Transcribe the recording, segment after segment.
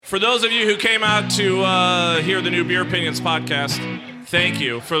For those of you who came out to hear the new Beer Opinions podcast, thank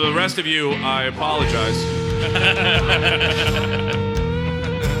you. For the rest of you, I apologize.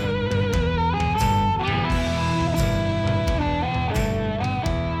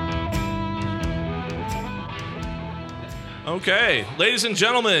 Okay, ladies and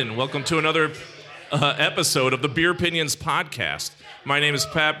gentlemen, welcome to another episode of the Beer Opinions podcast. My name is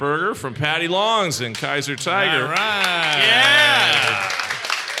Pat Berger from Patty Long's in Kaiser Tiger. All right. Yeah.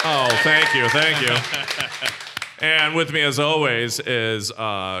 Oh, thank you. And with me, as always, is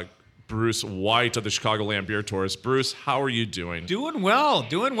Bruce White of the Chicagoland Beer Tours. Bruce, how are you doing? Doing well.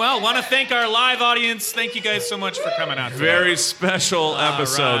 Want to thank our live audience. Thank you guys so much for coming out today. Very special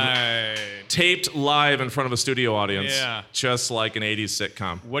episode. Right. Taped live in front of a studio audience. Yeah. Just like an 80s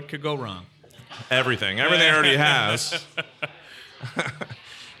sitcom. What could go wrong? Everything already has.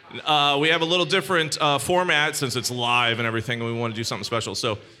 We have a little different format since it's live and everything, and we want to do something special.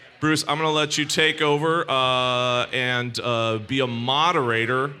 So, Bruce, I'm going to let you take over and be a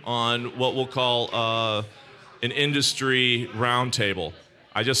moderator on what we'll call an industry roundtable.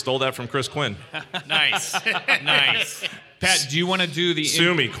 I just stole that from Chris Quinn. Nice. Pat, do you want to do the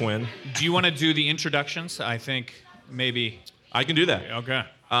Sue me, Quinn. Do you want to do the introductions? I think maybe I can do that.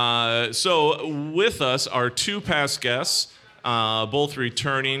 Okay. So with us are two past guests, both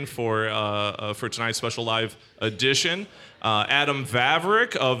returning for tonight's special live edition. Adam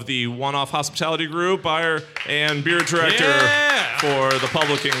Vavrick of the One-Off Hospitality Group, buyer and beer director for the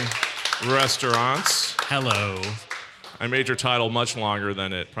Publican Restaurants. Hello. I made your title much longer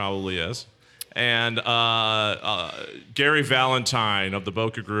than it probably is. And Gary Valentine of the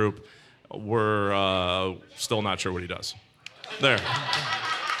Boca Group. We're still not sure what he does. There.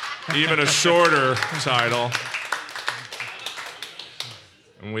 Even a shorter title.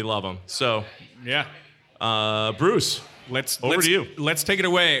 And we love him. So, Yeah. Bruce, over to you. Let's take it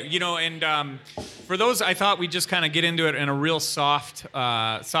away. You know, and for those, I thought we'd just kind of get into it in a real soft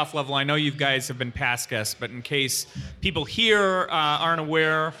level. I know you guys have been past guests, but in case people here aren't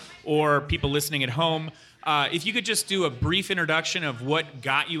aware or people listening at home, if you could just do a brief introduction of what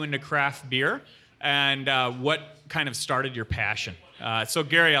got you into craft beer and what kind of started your passion. So,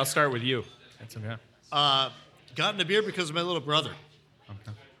 Gary, I'll start with you. That's okay. Got into beer because of my little brother.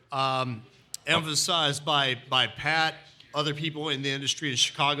 Okay. Emphasized by Pat, other people in the industry in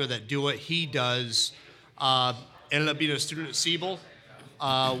Chicago that do what he does. Ended up being a student at Siebel,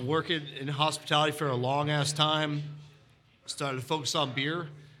 working in hospitality for a long-ass time. Started to focus on beer.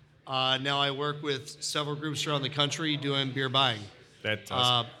 Now I work with several groups around the country doing beer buying. That's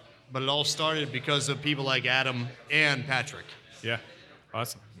awesome. But it all started because of people like Adam and Patrick. Yeah.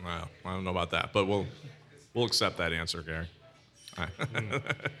 Awesome. Well, I don't know about that, but we'll accept that answer, Gary.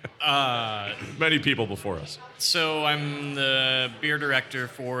 Many people before us. So I'm the beer director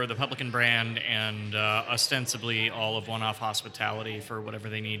for the Publican brand and ostensibly all of One-Off Hospitality for whatever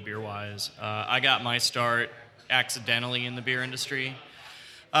they need beer-wise. I got my start accidentally in the beer industry.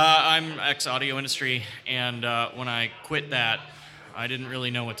 I'm ex-audio industry, and when I quit that, I didn't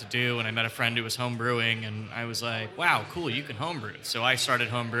really know what to do, and I met a friend who was home brewing, and I was like, wow, cool, you can home brew. So I started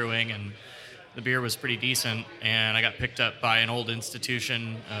home brewing, and the beer was pretty decent, and I got picked up by an old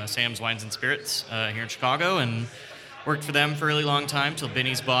institution, Sam's Wines and Spirits, here in Chicago, and worked for them for a really long time till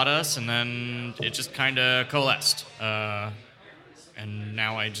Binny's bought us, and then it just kind of coalesced. And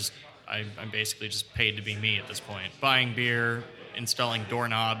now I'm basically just paid to be me at this point. Buying beer, installing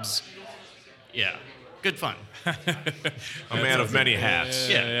doorknobs. Yeah, good fun. A man of many hats,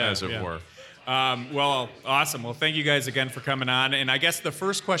 as it were. Well, awesome. Well, thank you guys again for coming on. And I guess the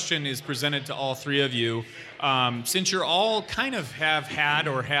first question is presented to all three of you. Since you're all kind of have had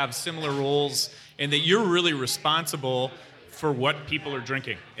or have similar roles and that you're really responsible for what people are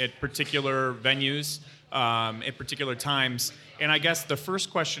drinking at particular venues, at particular times. And I guess the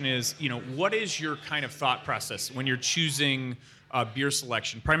first question is, what is your kind of thought process when you're choosing beer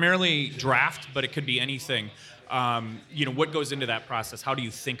selection? Primarily draft, but it could be anything. What goes into that process? How do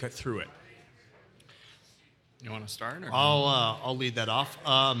you think through it? You want to start? Or? I'll lead that off.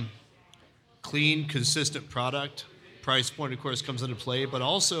 Clean, consistent product. Price point, of course, comes into play, but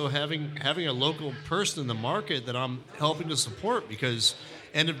also having a local person in the market that I'm helping to support, because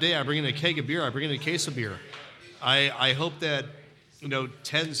end of the day, I bring in a keg of beer, I bring in a case of beer. I hope that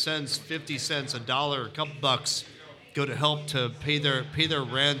 10 cents, 50 cents, $1, a couple bucks go to help to pay their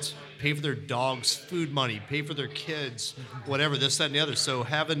rent, pay for their dogs' food money, pay for their kids, whatever, this, that, and the other. So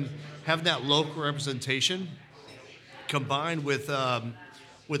having that local representation combined with a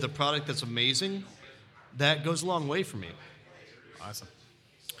product that's amazing, that goes a long way for me. Awesome.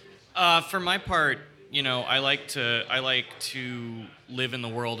 For my part, I like to live in the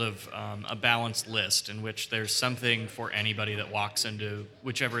world of a balanced list in which there's something for anybody that walks into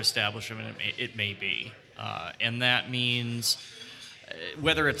whichever establishment it may be, and that means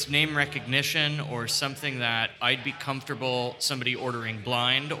whether it's name recognition or something that I'd be comfortable somebody ordering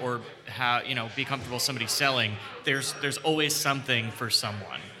blind, or be comfortable somebody selling. There's always something for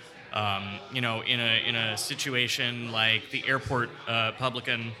someone. In a situation like the airport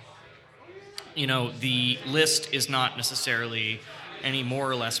publican, the list is not necessarily any more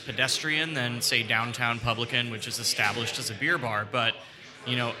or less pedestrian than, say, downtown publican, which is established as a beer bar, but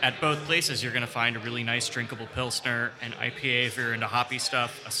at both places, you're going to find a really nice drinkable Pilsner, an IPA if you're into hoppy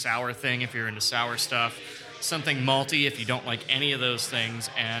stuff, a sour thing if you're into sour stuff, something malty if you don't like any of those things,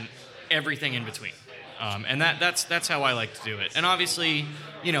 and everything in between. And that's how I like to do it. And obviously,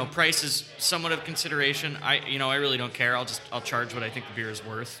 price is somewhat of consideration. I really don't care. I'll charge what I think the beer is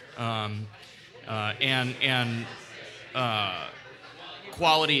worth. And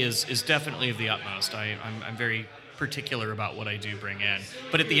quality is definitely of the utmost. I'm very particular about what I do bring in,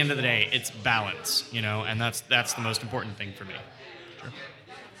 but at the end of the day, it's balance, and that's the most important thing for me. Sure.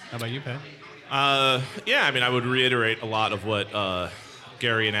 How about you, Pat? I would reiterate a lot of what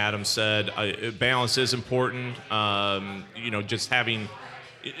Gary and Adam said. Balance is important. Just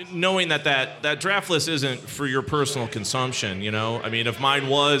knowing that draft list isn't for your personal consumption. If mine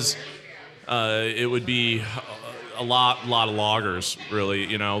was, it would be a lot of lagers,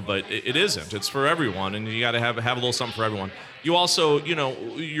 really, but it isn't. It's for everyone, and you got to have a little something for everyone. You also,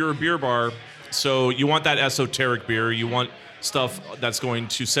 you're a beer bar, so you want that esoteric beer. You want stuff that's going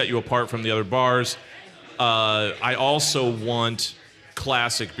to set you apart from the other bars. I also want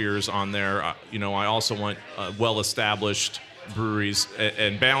classic beers on there. I also want well-established breweries,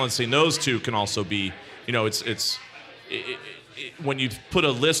 and balancing those two can also be, when you put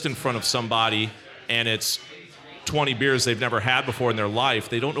a list in front of somebody and it's 20 beers they've never had before in their life,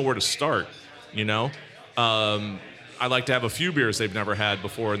 they don't know where to start. I like to have a few beers they've never had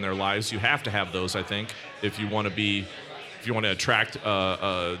before in their lives. You have to have those, I think, if you want to attract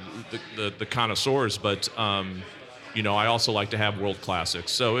the connoisseurs. But I also like to have world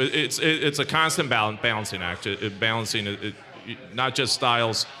classics. So it's a constant balancing act. Balancing not just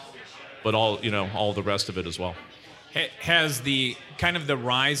styles, but all the rest of it as well. Has the kind of the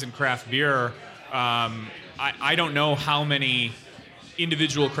rise in craft beer? I don't know how many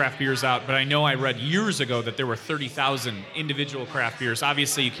individual craft beers out, but I know I read years ago that there were 30,000 individual craft beers.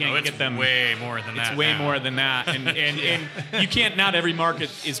 Obviously, you can't get them. Way more than that. It's way more than that, and you can't. Not every market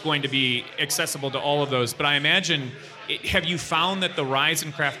is going to be accessible to all of those. But I imagine, have you found that the rise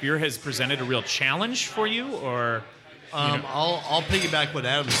in craft beer has presented a real challenge for you, or? I'll piggyback what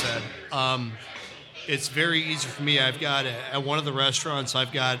Adam said. It's very easy for me. I've got at one of the restaurants,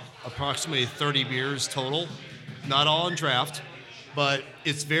 I've got approximately 30 beers total, not all in draft, but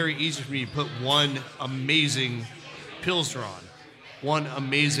it's very easy for me to put one amazing Pilsner on, one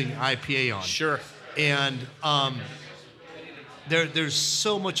amazing IPA on. Sure. And there's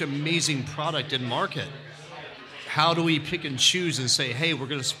so much amazing product in market. How do we pick and choose and say, hey, we're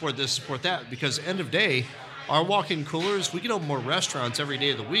going to support this, support that? Because end of day, our walk-in coolers, we can open more restaurants every day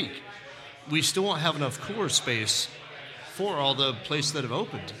of the week. We still won't have enough cooler space for all the places that have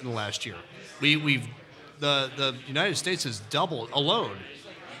opened in the last year. The United States has doubled alone.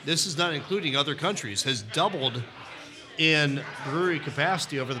 This is not including other countries. Has doubled in brewery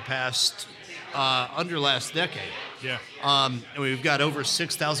capacity over the past under last decade. Yeah. And we've got over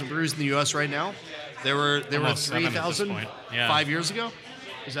 6,000 breweries in the U.S. right now. There were 3,000 5 years ago.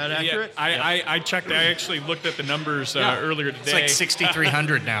 Is that accurate? Yeah, I checked. I actually looked at the numbers earlier today. It's like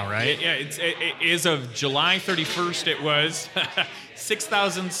 6,300 now, right? It is of July 31st. It was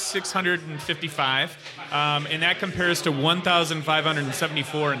 6,655, and that compares to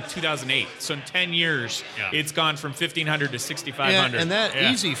 1,574 in 2008. So in 10 years, it's gone from 1,500 to 6,500. And that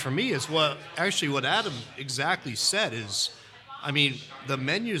easy for me is what Adam exactly said is, the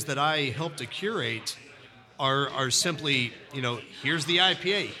menus that I helped to curate are simply, here's the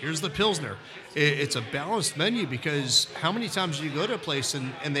IPA, here's the Pilsner. It's a balanced menu because how many times do you go to a place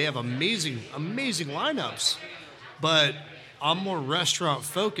and they have amazing lineups, but I'm more restaurant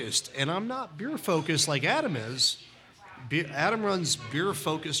focused and I'm not beer focused like Adam is. Adam runs beer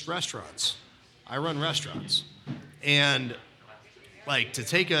focused restaurants. I run restaurants. And like to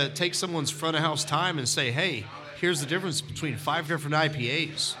take someone's front of house time and say, hey, here's the difference between 5 different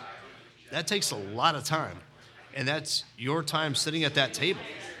IPAs. That takes a lot of time. And that's your time sitting at that table.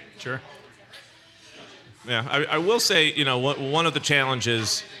 Sure. Yeah, I will say, one of the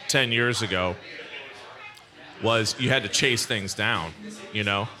challenges 10 years ago was you had to chase things down,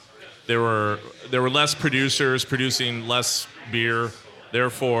 there were less producers producing less beer,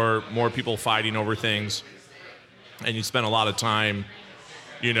 therefore more people fighting over things, and you spent a lot of time.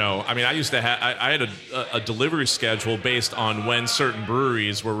 I mean, I used to I had a delivery schedule based on when certain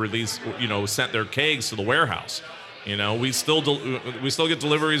breweries were released, sent their kegs to the warehouse. We still get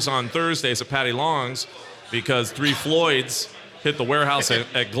deliveries on Thursdays at Patty Long's because Three Floyds hit the warehouse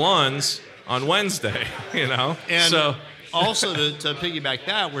at Glenn's on Wednesday. And so also to piggyback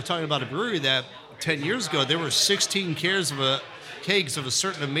that, we're talking about a brewery that 10 years ago there were 16 kegs of a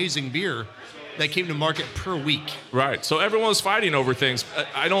certain amazing beer that came to market per week. Right. So everyone was fighting over things.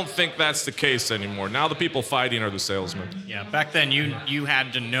 I don't think that's the case anymore. Now the people fighting are the salesmen. Yeah. Back then, you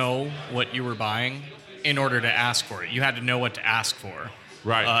had to know what you were buying in order to ask for it. You had to know what to ask for.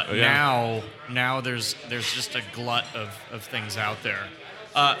 Right. Now there's just a glut of things out there.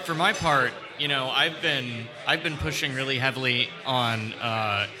 For my part, I've been pushing really heavily on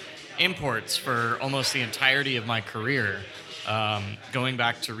imports for almost the entirety of my career. Going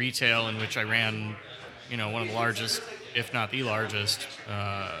back to retail, in which I ran, one of the largest, if not the largest,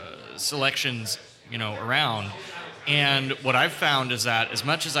 selections, around. And what I've found is that as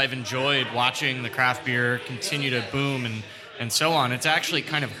much as I've enjoyed watching the craft beer continue to boom and so on, it's actually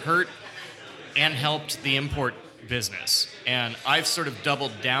kind of hurt and helped the import business. And I've sort of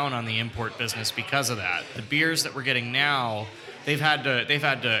doubled down on the import business because of that. The beers that we're getting now, they've had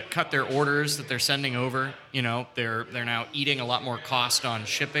to cut their orders that they're sending over. They're now eating a lot more cost on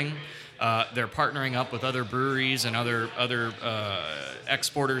shipping. They're partnering up with other breweries and other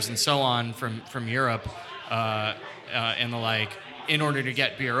exporters and so on from Europe and the like in order to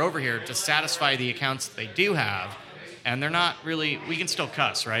get beer over here to satisfy the accounts that they do have. And they're not really. We can still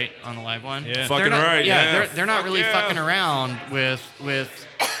cuss, right, on the live one. Yeah, fucking not, right. Yeah, they're not really fucking around with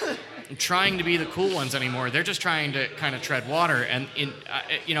trying to be the cool ones anymore. They're just trying to kind of tread water. And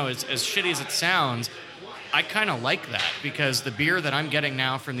as shitty as it sounds, I kind of like that because the beer that I'm getting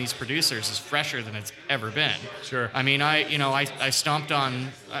now from these producers is fresher than it's ever been. Sure. I mean, I stomped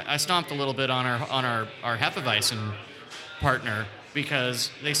a little bit on our Hefeweizen partner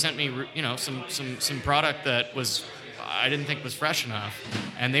because they sent me some product that was. I didn't think was fresh enough,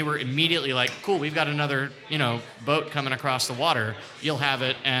 and they were immediately like, cool, we've got another boat coming across the water, you'll have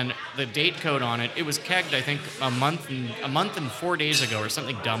it. And the date code on it was kegged I think a month and 4 days ago or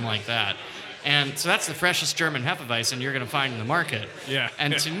something dumb like that. And so that's the freshest German Hefeweizen you're going to find in the market. Yeah.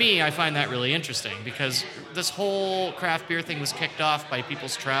 And to me, I find that really interesting because this whole craft beer thing was kicked off by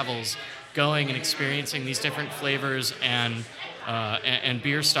people's travels, going and experiencing these different flavors and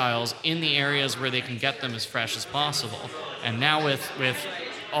beer styles in the areas where they can get them as fresh as possible. And now with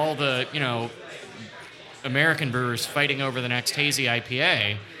all the American brewers fighting over the next hazy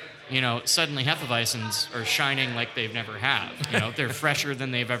IPA, suddenly Hefeweizens are shining like they've never have. They're fresher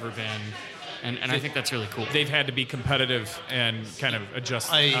than they've ever been. And I think that's really cool. They've had to be competitive and kind of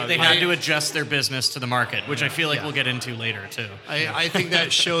adjust. They've had to adjust their business to the market, which I feel like we'll get into later too. I think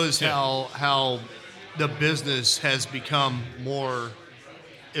that shows how the business has become more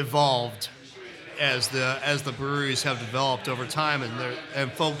evolved as the breweries have developed over time,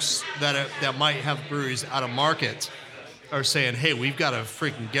 and folks that might have breweries out of market are saying, hey, we've got to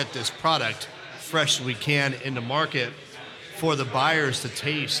freaking get this product fresh as we can into market for the buyers to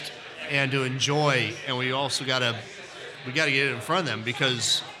taste and to enjoy, and we gotta get it in front of them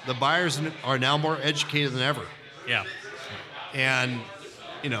because the buyers are now more educated than ever. Yeah. And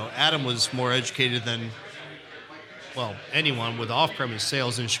Adam was more educated than anyone with off-premise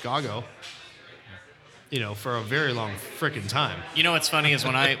sales in Chicago, for a very long frickin' time. What's funny is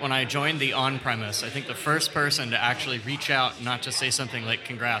when I joined the on-premise, I think the first person to actually reach out and not just say something like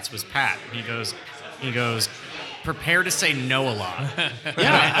congrats was Pat. He goes, prepare to say no a lot.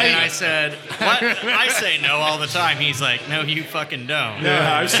 Yeah. And I said, what? I say no all the time. He's like, no, you fucking don't.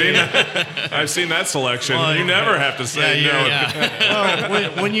 Yeah, I've seen that. I've seen that selection. You never have to say no. Yeah.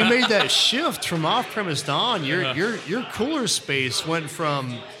 Well, when you made that shift from off-premise to on, your cooler space went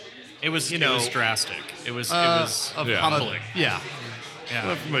from it was drastic. It was humbling. Yeah.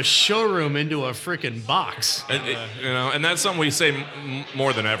 Went from a showroom into a freaking box. And that's something we say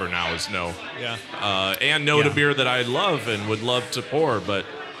more than ever now is no. Yeah. And no to beer that I love and would love to pour, but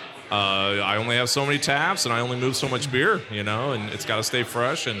I only have so many taps and I only move so much beer, and it's got to stay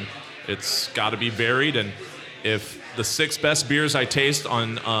fresh and it's got to be varied. And if the 6 best beers I taste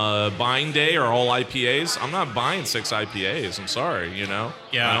on buying day are all IPAs, I'm not buying 6 IPAs. I'm sorry,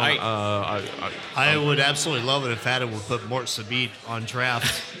 Yeah, I would absolutely love it if Adam would put Mort Sabit on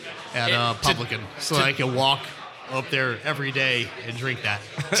draft at Publican, so I can walk up there every day and drink that.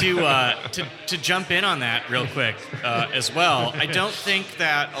 To jump in on that real quick as well, I don't think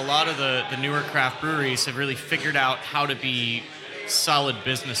that a lot of the newer craft breweries have really figured out how to be solid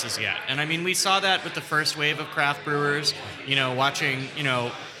businesses yet. And I mean, we saw that with the first wave of craft brewers, watching,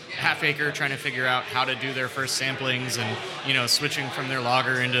 Half Acre trying to figure out how to do their first samplings and, switching from their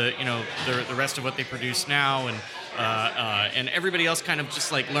lager into, the rest of what they produce now, and everybody else kind of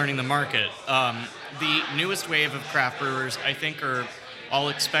just like learning the market. The newest wave of craft brewers, I think, are all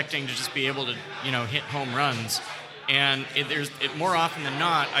expecting to just be able to, hit home runs. And more often than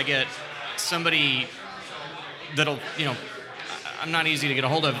not, I get somebody that'll, I'm not easy to get a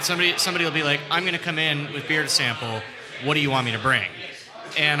hold of. Somebody will be like, I'm going to come in with beer to sample. What do you want me to bring?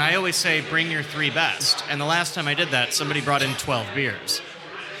 And I always say, bring your 3 best. And the last time I did that, somebody brought in 12 beers.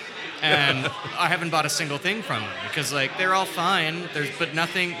 And I haven't bought a single thing from them because, like, they're all fine. But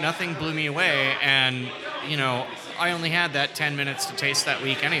nothing blew me away. And, I only had that 10 minutes to taste that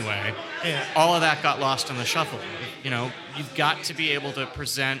week anyway. Yeah. All of that got lost in the shuffle. You've got to be able to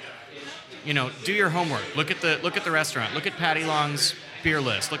present. Do your homework. Look at the restaurant. Look at Patty Long's beer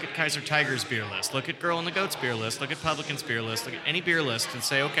list. Look at Kaiser Tiger's beer list. Look at Girl and the Goat's beer list. Look at Publican's beer list. Look at any beer list and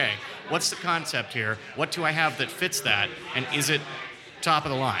say, okay, what's the concept here? What do I have that fits that? And is it top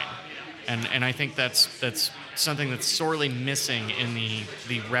of the line? And I think that's something that's sorely missing in the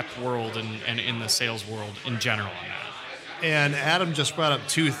rep world and in the sales world in general on that. And Adam just brought up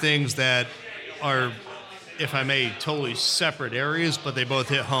 2 things that are, if I may, totally separate areas, but they both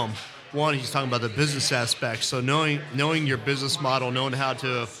hit home. One, he's talking about the business aspect. So knowing your business model, knowing how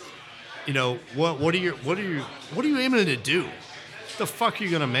to, what are you aiming to do? What the fuck are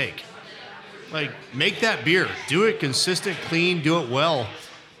you gonna make? Like, make that beer. Do it consistent, clean, do it well.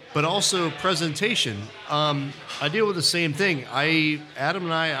 But also presentation. I deal with the same thing. Adam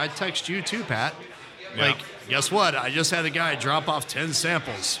and I text you too, Pat. Yeah. Like, guess what? I just had a guy drop off 10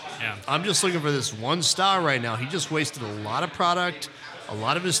 samples. Yeah. I'm just looking for this one star right now. He just wasted a lot of product, a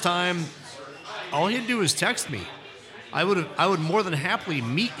lot of his time. All he'd do is text me. I would more than happily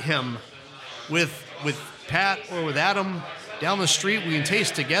meet him with Pat or with Adam down the street. We can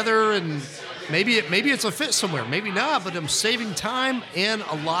taste together, and maybe it's a fit somewhere, maybe not. But I'm saving time and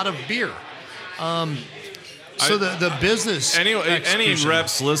a lot of beer. So the business. Any execution.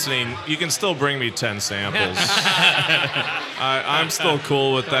 reps listening, you can still bring me 10 samples. I'm still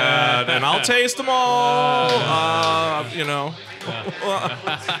cool with that, and I'll taste them all.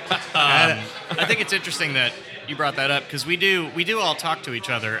 I think it's interesting that you brought that up because we do all talk to each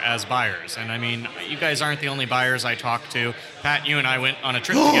other as buyers, and I mean, you guys aren't the only buyers I talk to. Pat, you and I went on a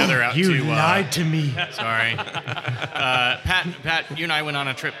trip together out you to. lied to me. Sorry, Pat, you and I went on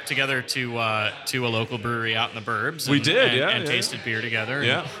a trip together to a local brewery out in the burbs. We did, and yeah. tasted beer together.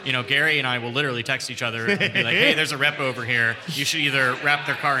 Yeah. And, Gary and I will literally text each other and be like, "Hey, there's a rep over here. You should either wrap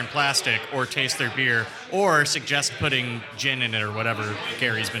their car in plastic or taste their beer, or suggest putting gin in it or whatever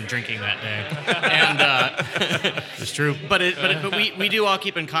Gary's been drinking that day." And It's true. but we do all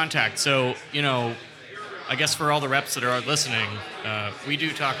keep in contact. So I guess for all the reps that are listening, we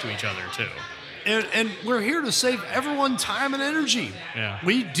do talk to each other too. And we're here to save everyone time and energy. Yeah.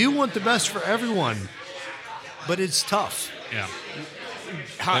 We do want the best for everyone, but it's tough. Yeah.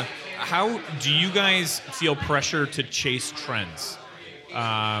 How do you guys feel pressure to chase trends,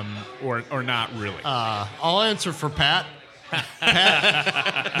 or not really? I'll answer for Pat.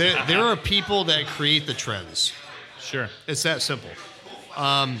 Pat, there are people that create the trends. Sure. It's that simple.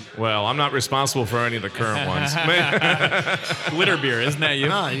 Well, I'm not responsible for any of the current ones. Glitter beer, isn't that you?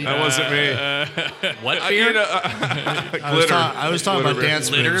 That wasn't me. What beer? Glitter. I was talking about Glitter dance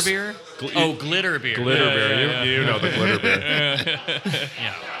Glitter moves. beer? Glitter beer. Glitter beer. You know the glitter beer.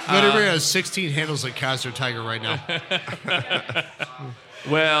 Yeah. Glitter beer has 16 handles at Kaiser Tiger right now.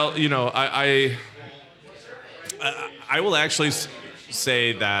 Well, I will actually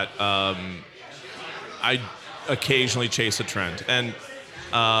say that I occasionally chase a trend, and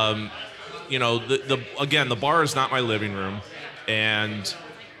again, the bar is not my living room, and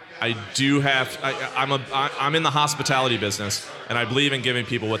I do have. I'm in the hospitality business, and I believe in giving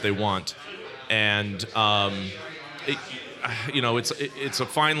people what they want, and it's a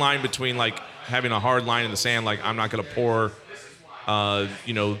fine line between like having a hard line in the sand, like I'm not going to pour.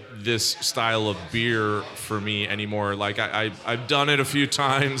 This style of beer for me anymore. Like I've done it a few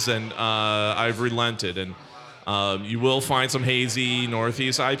times, and I've relented. And you will find some hazy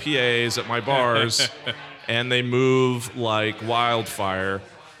Northeast IPAs at my bars, and they move like wildfire.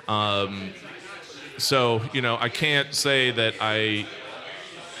 So I can't say that I,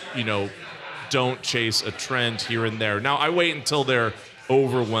 don't chase a trend here and there. Now I wait until they're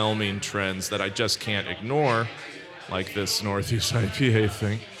overwhelming trends that I just can't ignore. like this Northeast IPA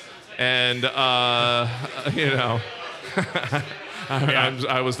thing. And, you know,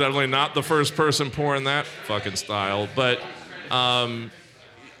 I was definitely not the first person pouring that fucking style. But,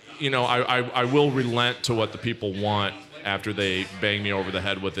 you know, I will relent to what the people want after they bang me over the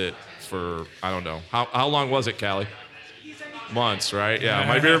head with it for, I don't know. How long was it, Callie? Months, right? Yeah,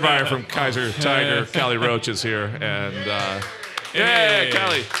 my beer buyer from Kaiser Tiger, Callie Roach, is here. And, yeah,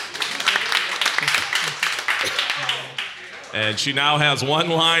 Callie. And she now has one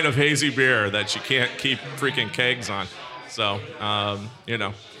line of hazy beer that she can't keep freaking kegs on. So, you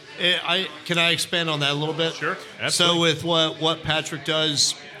know. Can I expand on that a little bit? Sure, So absolutely. with what Patrick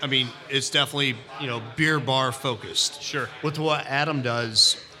does, I mean, it's definitely, you know, beer bar focused. Sure. With what Adam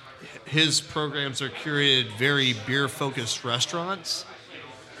does, his programs are curated very beer focused restaurants.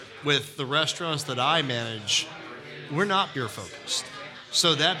 With the restaurants that I manage, we're not beer focused.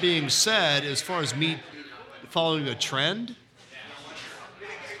 So that being said, as far as me following a trend,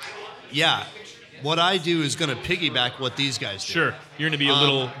 yeah, what I do is going to piggyback what these guys do. Sure. You're going to be a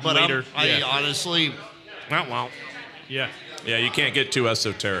little but later. I honestly, Yeah. Yeah, you can't get too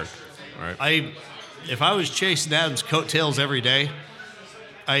esoteric, right? if I was chasing Adam's coattails every day,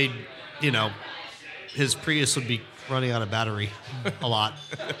 his Prius would be running out of battery a lot.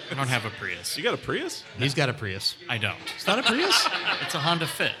 I don't have a Prius. You got a Prius? He's got a Prius. I don't. It's not a Prius? It's a Honda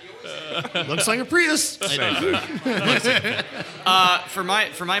Fit. Looks like a Prius. Same thing. For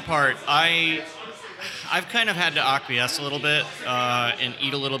my part, I've kind of had to acquiesce a little bit and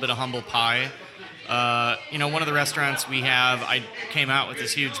eat a little bit of humble pie. You know, one of the restaurants we have, I came out with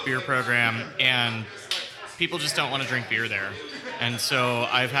this huge beer program, and people just don't want to drink beer there. And so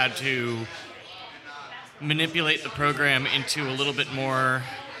I've had to manipulate the program into a little bit more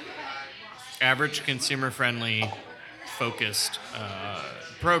average consumer-friendly focused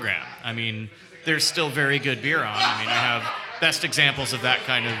program. I mean, there's still very good beer on. I mean, I have best examples of that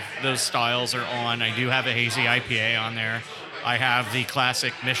kind of, those styles are on. I do have a hazy IPA on there. I have the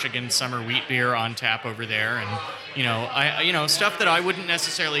classic Michigan summer wheat beer on tap over there, and stuff that I wouldn't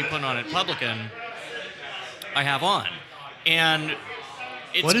necessarily put on at Publican, I have on. And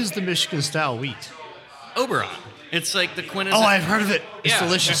it's What is the Michigan style wheat? Oberon. It's like the quintessential. Oh, I've heard of it. It's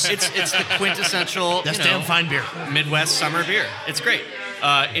delicious. It's the quintessential. That's damn fine beer. Midwest summer beer. It's great.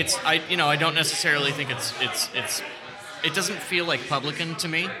 I don't necessarily think it doesn't feel like Publican to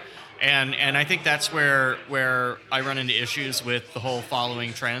me. And I think that's where I run into issues with the whole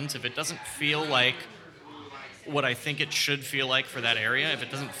following trends. If it doesn't feel like what I think it should feel like for that area, if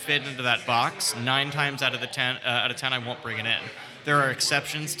it doesn't fit into that box, 9 times out of 10 I won't bring it in. There are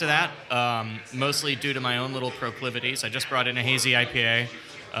exceptions to that, mostly due to my own little proclivities. I just brought in a hazy IPA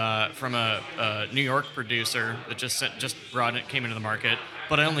from a New York producer that came into the market.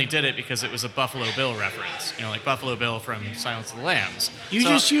 But I only did it because it was a Buffalo Bill reference, like Buffalo Bill from Silence of the Lambs. You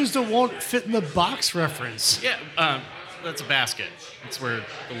just used a won't fit in the box reference. Yeah, that's a basket. That's where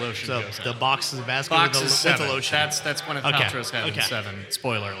the lotion So goes in. the box is a basket Box with is the 7. lotion. That's Gwyneth Okay. Paltrow's Heaven Okay. 7.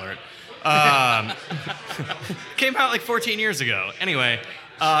 Spoiler alert. Came out like 14 years ago. Anyway,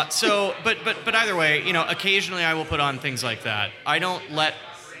 but either way, occasionally I will put on things like that. I don't let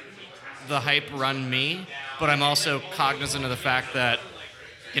the hype run me, but I'm also cognizant of the fact that,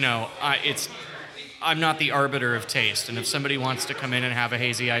 I'm not the arbiter of taste. And if somebody wants to come in and have a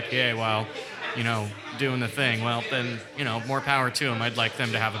hazy IPA while, doing the thing, well, then, more power to them. I'd like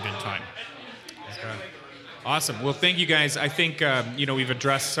them to have a good time. Awesome. Well, thank you guys. I think, we've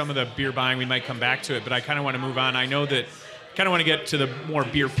addressed some of the beer buying. We might come back to it, but I kind of want to move on. I know that kind of want to get to the more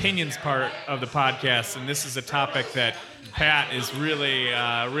beer opinions part of the podcast, and this is a topic that Pat is really,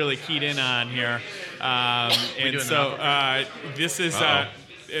 really keyed in on here. And so this is...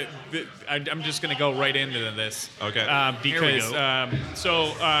 I'm just going to go right into this. Okay. Because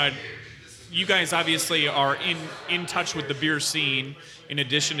you guys obviously are in touch with the beer scene. In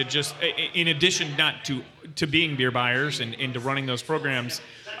addition not to being beer buyers and to running those programs,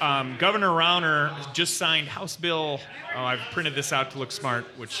 Governor Rauner just signed House Bill. Oh, I've printed this out to look smart,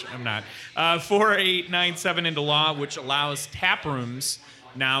 which I'm not. 4897 into law, which allows tap rooms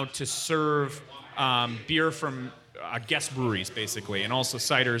now to serve beer from guest breweries, basically, and also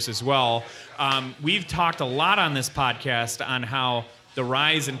ciders as well. We've talked a lot on this podcast on how the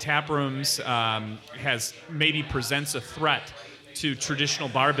rise in tap rooms presents a threat to traditional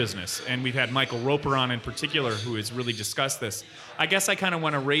bar business, and we've had Michael Roper on in particular who has really discussed this. I guess I kind of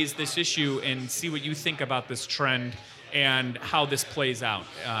want to raise this issue and see what you think about this trend and how this plays out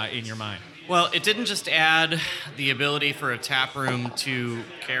in your mind. Well, it didn't just add the ability for a tap room to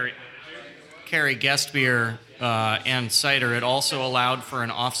carry guest beer and cider. It also allowed for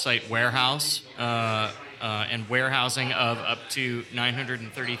an off-site warehouse and warehousing of up to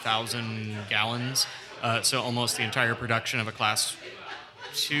 930,000 gallons. So almost the entire production of a Class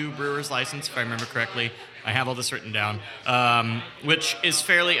 2 brewer's license, if I remember correctly. I have all this written down, which is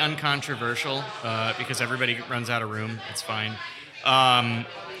fairly uncontroversial because everybody runs out of room. It's fine.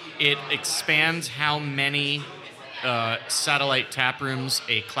 It expands how many satellite tap rooms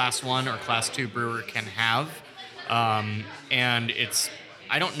a Class 1 or Class 2 brewer can have. And it's,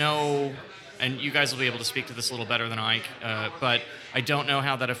 I don't know, and you guys will be able to speak to this a little better than I, but I don't know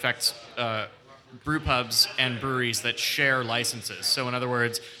how that affects brew pubs and breweries that share licenses. So in other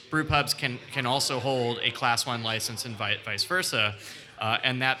words, brew pubs can also hold a Class 1 license and vice versa.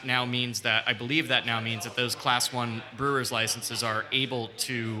 And that now means that, I believe that now means that those Class 1 brewers' licenses are able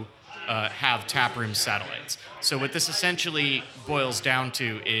to have taproom satellites. So what this essentially boils down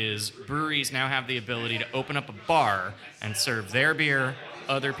to is breweries now have the ability to open up a bar and serve their beer,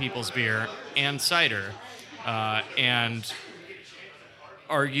 other people's beer, and cider. And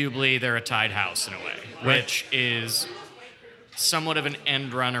arguably they're a tied house in a way, which is somewhat of an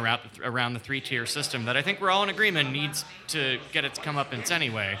end run around the three-tier system that I think we're all in agreement needs to get its comeuppance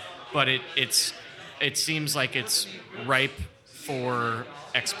anyway. But it seems like it's ripe for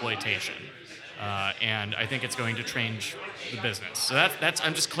exploitation, and I think it's going to change the business. So that's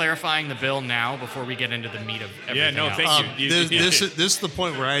I'm just clarifying the bill now before we get into the meat of everything. Yeah, no, else. thank you. This is the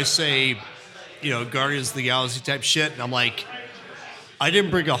point where I say, Guardians of the Galaxy type shit, and I'm like, I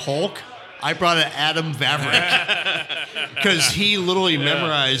didn't bring a Hulk. I brought an Adam Vavrick because he literally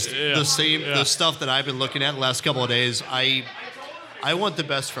memorized the stuff that I've been looking at the last couple of days. I want the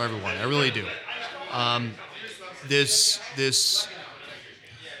best for everyone. I really do. This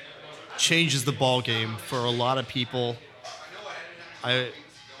changes the ball game for a lot of people.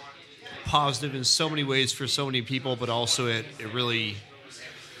 Positive in so many ways for so many people, but also it really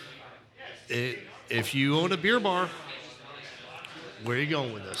if you own a beer bar, where are you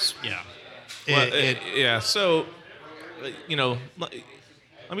going with this? Yeah. So,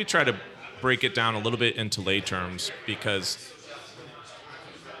 let me try to break it down a little bit into lay terms because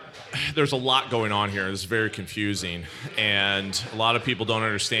there's a lot going on here. It's very confusing, and a lot of people don't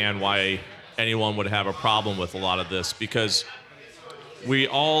understand why anyone would have a problem with a lot of this because we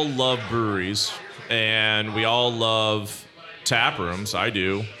all love breweries and we all love tap rooms. I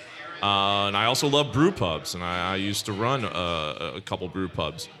do. And I also love brew pubs, and I used to run a couple brew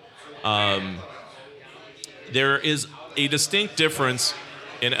pubs. There is a distinct difference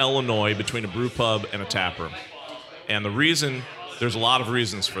in Illinois between a brew pub and a tap room. And there's a lot of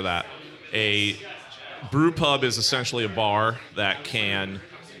reasons for that. A brew pub is essentially a bar that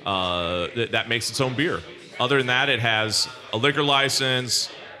that makes its own beer. Other than that, it has a liquor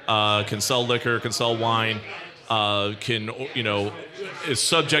license, can sell liquor, can sell wine, is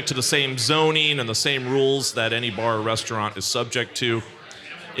subject to the same zoning and the same rules that any bar or restaurant is subject to.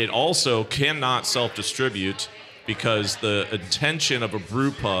 It also cannot self-distribute because the intention of a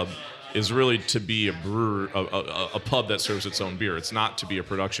brew pub is really to be a brewer, a pub that serves its own beer. It's not to be a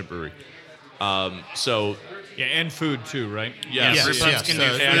production brewery. And food too, right? Yes. Brew pubs can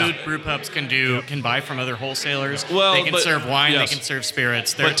do food. Brew pubs can buy from other wholesalers. Well, they can serve wine. They can serve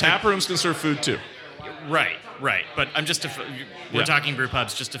spirits. But tap rooms can serve food too. Right. But I'm just we're talking brew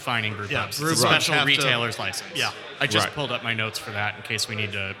pubs, just defining brew pubs. Brew It's a pubs special have to- retailer's license. Yeah. I just Right. pulled up my notes for that in case we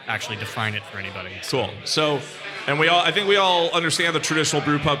need to actually define it for anybody. Cool. So, and I think we all understand the traditional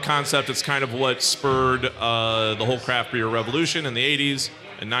brew pub concept. It's kind of what spurred the whole craft beer revolution in the 80s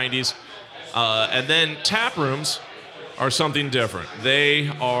and 90s. And then tap rooms are something different. They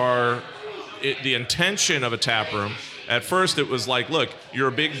are the intention of a tap room. At first, it was like, look, you're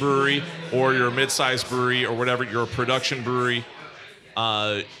a big brewery or you're a mid-sized brewery or whatever, you're a production brewery.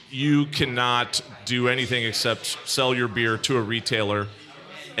 You cannot do anything except sell your beer to a retailer,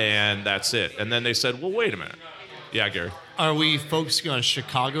 and that's it. And then they said, well, wait a minute. Yeah, Gary. Are we focusing on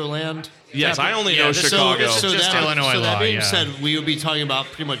Chicagoland? Yes, I only know Chicago. this is just Illinois so that law, being yeah. said, we would be talking about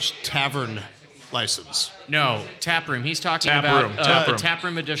pretty much tavern license. No, tap room. He's talking Tap about room, tap a room. tap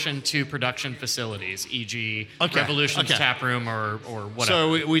room addition to production facilities, e.g. Okay, Revolution's okay. tap room or whatever.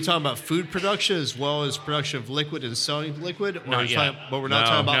 So are we talking about food production as well as production of liquid and selling liquid? Or Not are we yet. talking- but we're not No.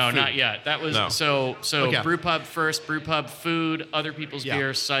 talking about no, food. not yet. That was No. so Okay. brew pub first, brew pub food, other people's Yeah.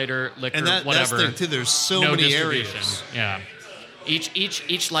 beer, cider, liquor, And that's whatever. the thing too. There's so no many distribution. areas. Yeah.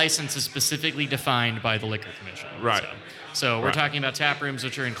 Each license is specifically defined by the liquor commission. Right. So we're Right. talking about tap rooms,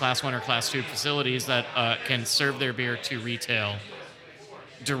 which are in Class 1 or Class 2 facilities that can serve their beer to retail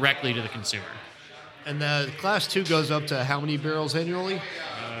directly to the consumer. And the class 2 goes up to how many barrels annually?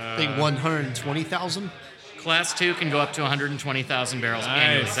 I think 120,000. Class 2 can go up to 120,000 barrels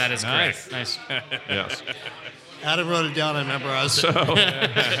annually. That is Nice. correct. Nice. Yes. Adam wrote it down. I memorized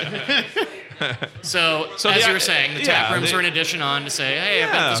it. So as the- you were saying, the tap rooms are an addition on to say, hey,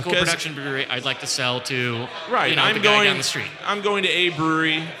 I've got this cool 'cause- production brewery I'd like to sell to Right. the guy down the street. I'm going to a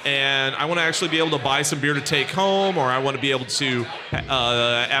brewery, and I want to actually be able to buy some beer to take home, or I want to be able to,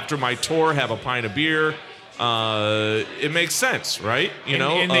 after my tour, have a pint of beer. It makes sense, right?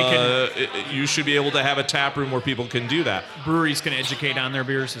 And they You should be able to have a tap room where people can do that. Breweries can educate on their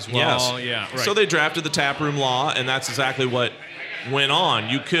beers as well. Yes. Yeah. Right. So they drafted the taproom law, and that's exactly what went on.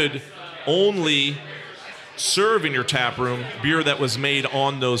 You could only serve in your taproom beer that was made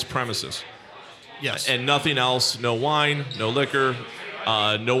on those premises, Yes. and nothing else. No wine, no liquor,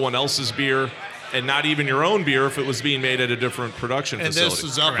 no one else's beer, and not even your own beer if it was being made at a different production And facility. this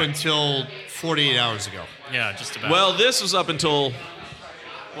was up Correct. until 48 hours ago. Yeah, just about. Well, this was up until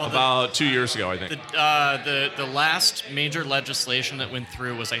Well, about 2 years ago, I think. the last major legislation that went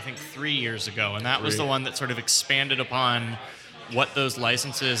through was, I think, 3 years ago, and that was the one that sort of expanded upon what those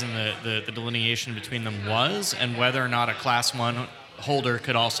licenses and the delineation between them was, and whether or not a Class 1 holder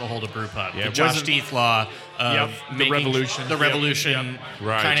could also hold a brew pub. Yeah, The it Josh wasn't- Deeth law of Yep, the making- revolution. The Yep, revolution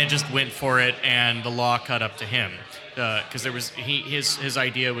Right. kind of just went for it, and the law cut up to him. Because there was his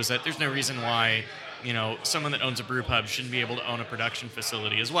idea was that there's no reason why someone that owns a brew pub shouldn't be able to own a production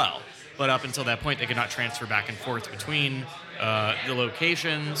facility as well. But up until that point, they could not transfer back and forth between the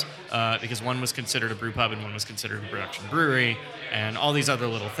locations because one was considered a brew pub and one was considered a production brewery, and all these other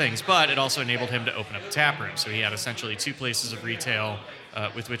little things. But it also enabled him to open up a tap room. So he had essentially two places of retail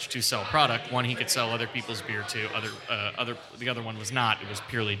with which to sell product. One he could sell other people's beer to. The other one was not. It was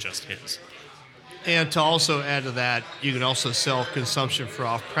purely just his. And to also add to that, you can also sell consumption for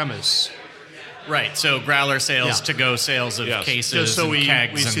off-premise. Right. So growler sales, Yeah. to-go sales of Yes. cases, Just so and we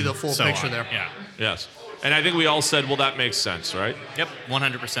kegs, see and the full so picture on. there. Yeah. Yes. And I think we all said, well, that makes sense, right? Yep,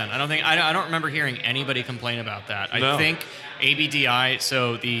 100%. I don't remember hearing anybody complain about that. No. I think ABDI,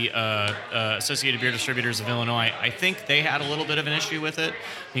 so the Associated Beer Distributors of Illinois, I think they had a little bit of an issue with it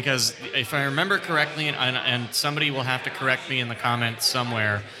because if I remember correctly, and somebody will have to correct me in the comments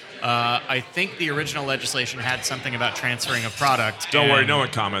somewhere, I think the original legislation had something about transferring a product. Don't worry, and- no one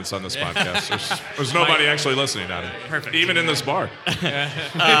comments on this podcast. There's nobody actually listening at it. Perfect. Even in this bar.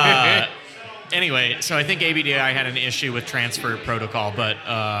 Anyway, so I think ABDI had an issue with transfer protocol, but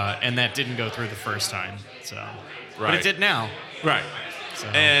and that didn't go through the first time. So, but Right. it did now. Right. So.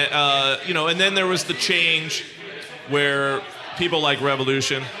 And and then there was the change where people like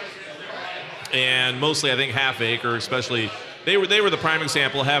Revolution and mostly I think Half Acre, especially they were the prime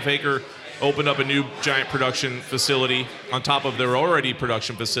example. Half Acre opened up a new giant production facility on top of their already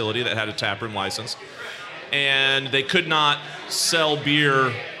production facility that had a taproom license, and they could not sell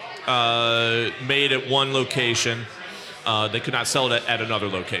beer made at one location. They could not sell it at another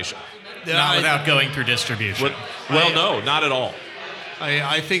location. Not without going through distribution. Well, no, not at all.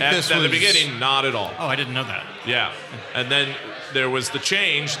 I think At this the was beginning, not at all. Oh, I didn't know that. Yeah. And then there was the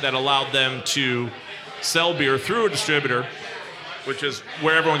change that allowed them to sell beer through a distributor, which is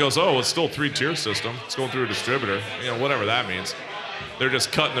where everyone goes, oh, it's still a 3-tier system. It's going through a distributor. Whatever that means. They're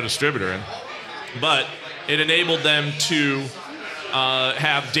just cutting the distributor in. But it enabled them to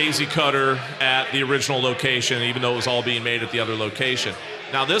have Daisy Cutter at the original location, even though it was all being made at the other location.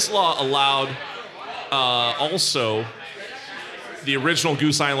 Now, this law allowed also the original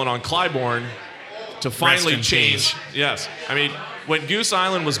Goose Island on Clybourne to finally in change. peace. Yes. I mean, when Goose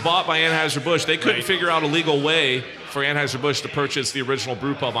Island was bought by Anheuser-Busch, they couldn't Right. figure out a legal way for Anheuser-Busch to purchase the original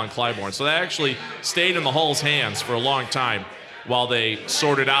brew pub on Clybourne. So that actually stayed in the Hall's hands for a long time while they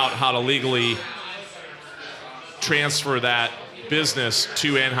sorted out how to legally transfer that business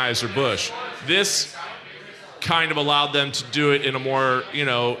to Anheuser-Busch. This kind of allowed them to do it in a more,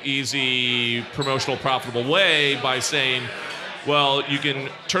 easy, promotional, profitable way by saying, well, you can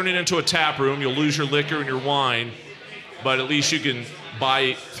turn it into a tap room. You'll lose your liquor and your wine, but at least you can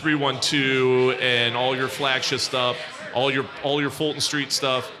buy 312 and all your flagship stuff, all your Fulton Street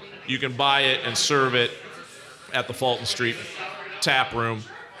stuff. You can buy it and serve it at the Fulton Street tap room,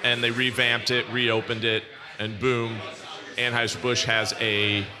 and they revamped it, reopened it, and boom, Anheuser-Busch has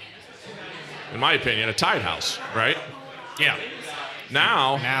in my opinion, a tied house, right? Yeah.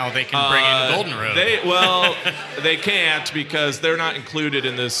 Now they can bring in Golden Road. They can't because they're not included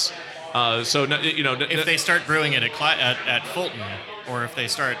in this. If they start brewing it at Fulton, or if they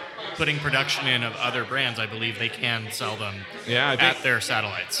start putting production in of other brands, I believe they can sell them Yeah, I think- at their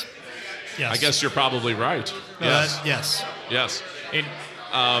satellites. Yes. I guess you're probably right. Yes. Yes. Yes.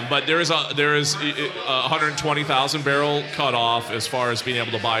 But there is a 120,000 barrel cutoff as far as being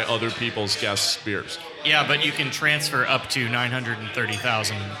able to buy other people's guests' beers. Yeah, but you can transfer up to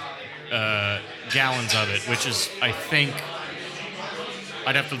 930,000 gallons of it, which is, I think,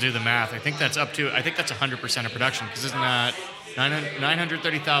 I'd have to do the math. I think that's 100% of production, because isn't that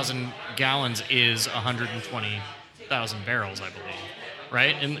 930,000 gallons is 120,000 barrels, I believe,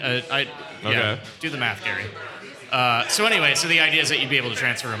 right? And Okay. Do the math, Gary. So anyway, so the idea is that you'd be able to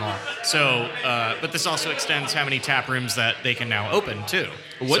transfer them all. So, but this also extends how many tap rooms that they can now open too.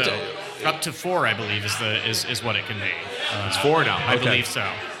 What So, up to 4, I believe, is what it can be. It's 4 now. I Okay. believe so.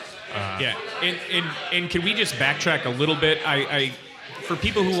 Yeah, and can we just backtrack a little bit? I for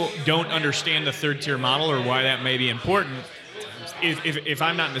people who don't understand the third tier model or why that may be important, if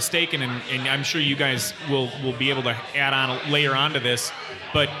I'm not mistaken, and I'm sure you guys will be able to layer onto this,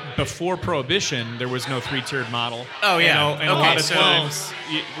 but before Prohibition, there was no 3-tiered model. Oh, yeah. You know, and a Okay, lot of so- times,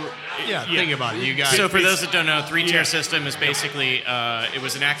 Think about it. You guys. So for those that don't know, 3-tier Yeah. system is basically it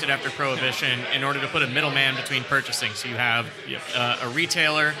was enacted after Prohibition in order to put a middleman between purchasing. So you have a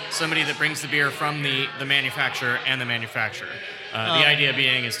retailer, somebody that brings the beer from the manufacturer and the manufacturer. The idea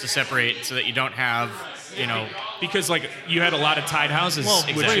being is to separate so that you don't have, because like you had a lot of tied houses. well,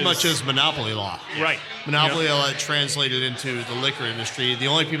 which pretty is- much is monopoly law. right. Monopoly Yep. law that translated into the liquor industry. The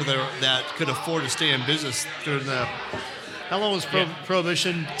only people that could afford to stay in business during the How long was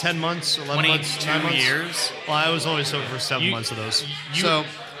Prohibition? 10 months, 11 months, 9 22 months? years. Well, I was only sober for 7 You- months of those. so,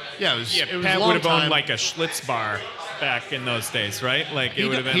 yeah, it was. Yeah, it was Pat a long would have time. owned like a Schlitz bar back in those days, right? Like it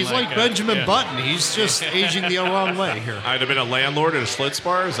would have been. He's like a- Benjamin yeah. Button. He's just aging the wrong way here. I'd have been a landlord at a Schlitz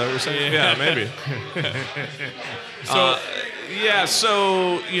bar. Is that what you're saying? Yeah, maybe. So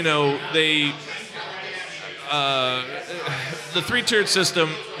So they the 3-tiered system.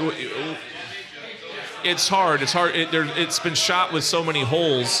 It's hard. It's hard. It's been shot with so many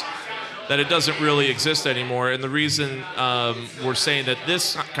holes that it doesn't really exist anymore. And the reason we're saying that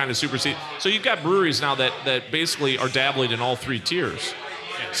this kind of supersedes. So you've got breweries now that basically are dabbling in all 3 tiers.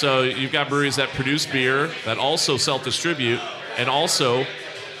 So you've got breweries that produce beer, that also self-distribute, and also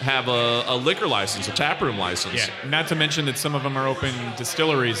have a liquor license, a taproom license. yeah, not to mention that some of them are open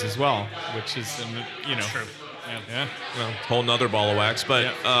distilleries as well, which is True. Yeah. Well, whole nother ball of wax.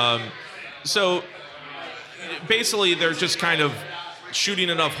 But so basically, they're just kind of shooting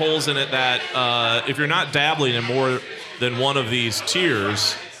enough holes in it that if you're not dabbling in more than one of these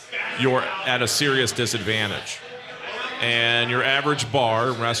tiers, you're at a serious disadvantage. And your average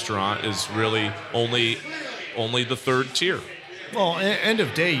bar restaurant is really only the 3rd tier. Well, end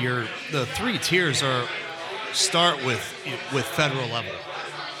of day, the 3 tiers start with federal level,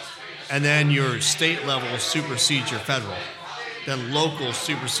 and then your state level supersedes your federal, then local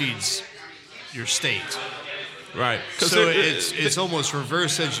supersedes your state. Right. So it's almost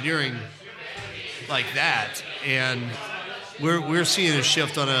reverse engineering like that, and we're seeing a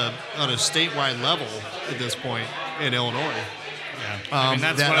shift on a statewide level at this point in Illinois. I mean,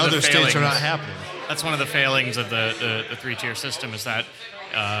 that's that one of the other states are not failings. happening. That's one of the failings of the 3-tier system is that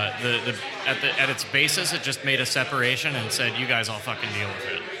at its basis it just made a seperation and said you guys all fucking deal with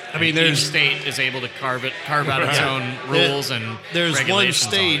it. I mean, each there's- state is able to carve out its own rules and There's one regulations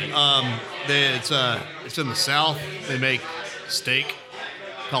state. on it. It's in the South. They make steak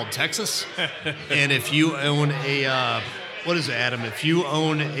called Texas, and if you own what is it, Adam? If you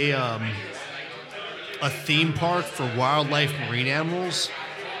own a theme park for wildlife marine animals,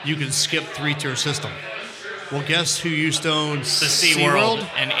 you can skip 3-tier system. Well, guess who used to own The SeaWorld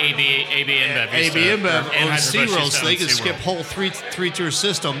and AB InBev. used AB to- InBev and owns Anheuser-Busch SeaWorld, used to so they own can SeaWorld. skip whole three-tier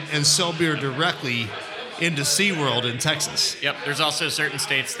system and sell beer directly into SeaWorld in Texas. Yep, there's also certain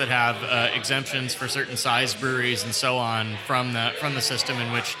states that have exemptions for certain size breweries and so on from the system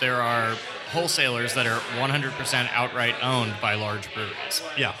in which there are wholesalers that are 100% outright owned by large breweries.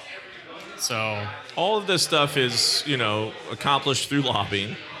 Yeah. So, all of this stuff is, accomplished through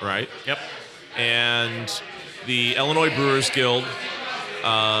lobbying, right? yep. And the Illinois Brewers Guild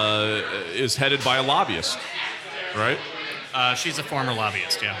is headed by a lobbyist, right? She's a former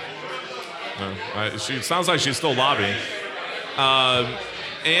lobbyist, yeah. It sounds like she's still lobbying.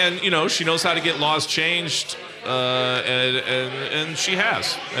 And, she knows how to get laws changed, and she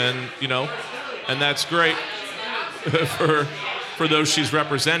has. And, and that's great for those she's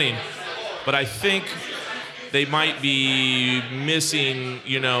representing. But I think they might be missing,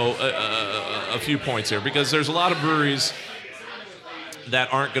 a few points here, because there's a lot of breweries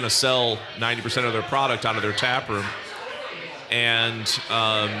that aren't going to sell 90% of their product out of their tap room. And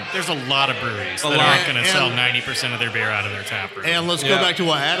There's a lot of breweries that lot. aren't going to sell And- 90% of their beer out of their tap room. And let's go Yeah. back to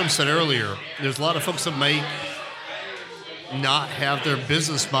what Adam said earlier. There's a lot of folks that make not have their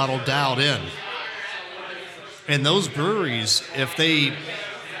business model dialed in. And those breweries, if they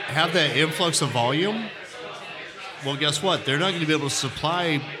have that influx of volume, well, guess what? They're not going to be able to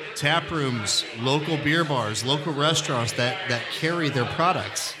supply tap rooms, local beer bars, local restaurants that carry their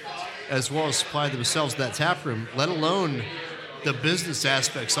products, as well as supply themselves that tap room, let alone the business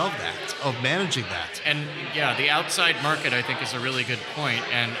aspects of that, of managing that. And yeah, the outside market, I think, is a really good point.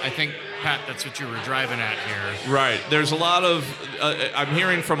 And I think, Pat, that's what you were driving at here. Right. There's a lot of, I'm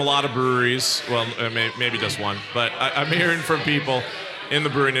hearing from a lot of breweries, well, maybe just one, but I'm hearing from people in the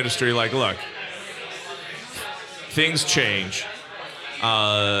brewing industry like, look, things change,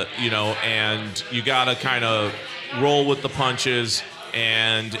 and you got to kind of roll with the punches.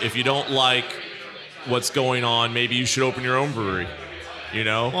 And if you don't like what's going on, maybe you should open your own brewery,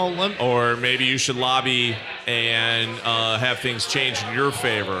 or maybe you should lobby and have things change in your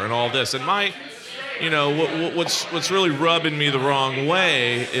favor and all this. And what's really rubbing me the wrong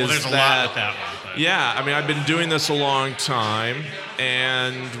way is there's a lot with that one. Yeah, I mean, I've been doing this a long time,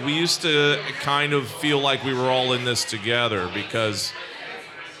 and we used to kind of feel like we were all in this together because,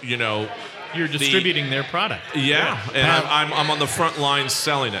 You're distributing their product. Yeah, and I'm on the front lines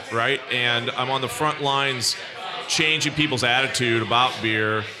selling it, right? And I'm on the front lines changing people's attitude about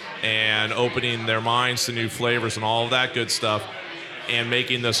beer and opening their minds to new flavors and all of that good stuff, and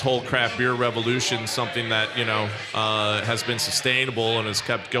making this whole craft beer revolution something that has been sustainable and has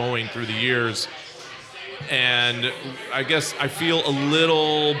kept going through the years. And I guess I feel a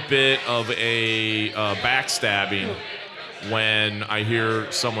little bit of a backstabbing when I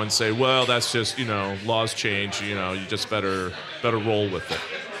hear someone say, "Well, that's just laws change. You just better roll with it."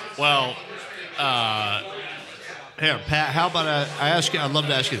 Well, Here, Pat, how about I ask you? I'd love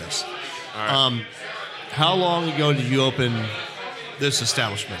to ask you this. All right. How long ago did you open this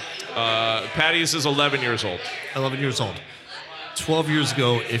establishment? Patty's is 11 years old. 11 years old. 12 years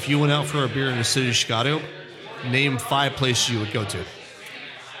ago, if you went out for a beer in the city of Chicago, name 5 places you would go to.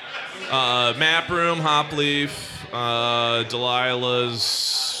 Map Room, Hop Leaf, Delilah's.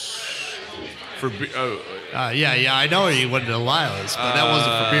 Yeah, I know you went to Delilah's, but that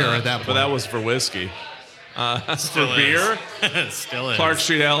wasn't for beer at that point. But that was for whiskey. Still for beer, Still is. Clark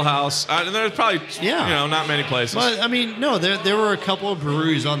Street Ale House. There's probably not many places. But I mean, no, there were a couple of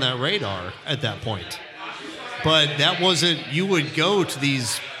breweries on that radar at that point. But that wasn't. You would go to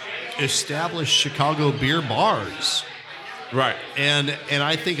these established Chicago beer bars, right? And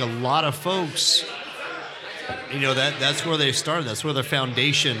I think a lot of folks, that's where they started. That's where their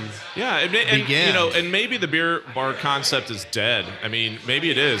foundation began. And maybe the beer bar concept is dead. I mean, maybe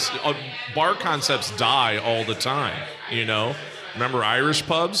it is. Bar concepts die all the time. Remember Irish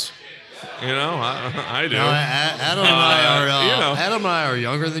pubs? I do. No, Adam and I are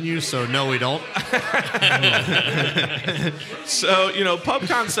younger than you, so no, we don't. So pub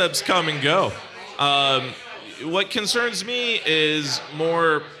concepts come and go. What concerns me is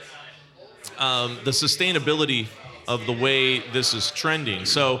more the sustainability of the way this is trending.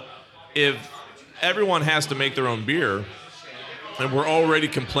 So if everyone has to make their own beer, and we're already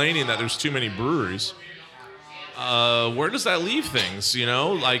complaining that there's too many breweries, where does that leave things?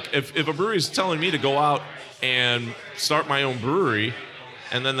 Like if a brewery is telling me to go out and start my own brewery,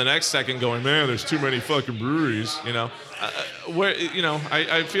 and then the next second going, man, there's too many fucking breweries, I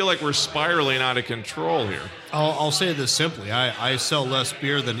feel like we're spiraling out of control here. I'll say this simply. I sell less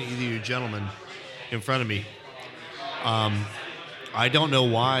beer than either of you gentlemen in front of me. I don't know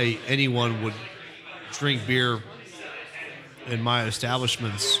why anyone would drink beer in my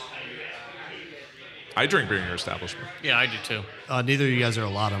establishments. I drink beer in your establishment. Yeah, I do too. Neither of you guys are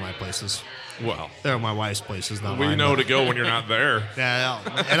allowed in my places. Well, they're my wife's places, not mine. We know to go when you're not there. Yeah,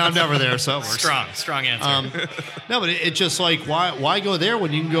 and I'm never there, so it works. Strong answer. No, but it's just like, why go there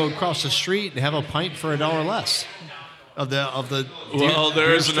when you can go across the street and have a pint for $1 less? Well,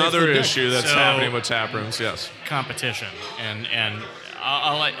 there is another issue that's happening with tap rooms. Yes, competition, and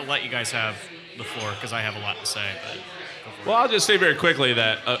I'll let you guys have the floor because I have a lot to say. Well, I'll just say very quickly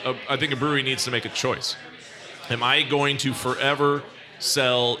that I think a brewery needs to make a choice. Am I going to forever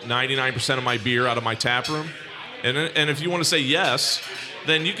sell 99% of my beer out of my tap room? And if you want to say yes,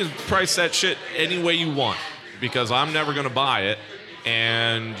 then you can price that shit any way you want, because I'm never going to buy it,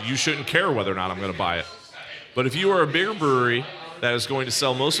 and you shouldn't care whether or not I'm going to buy it. But if you are a bigger brewery that is going to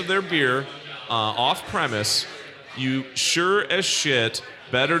sell most of their beer off-premise, you sure as shit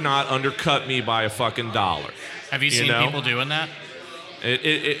better not undercut me by a fucking $1. Have you seen people doing that?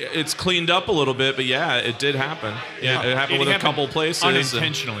 It's cleaned up a little bit, but yeah, it did happen. Yeah, it happened with a couple places.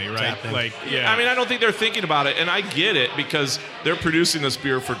 Unintentionally, right? Like, yeah. I mean, I don't think they're thinking about it, and I get it because they're producing this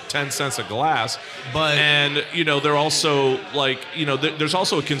beer for 10 cents a glass. And they're also like, there's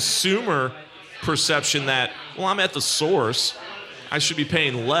also a consumer perception that, well, I'm at the source, I should be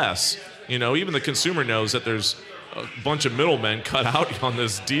paying less. Even the consumer knows that there's a bunch of middlemen cut out on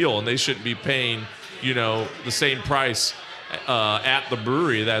this deal, and they shouldn't be paying, the same price at the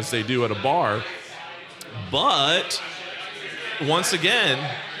brewery as they do at a bar. But once again,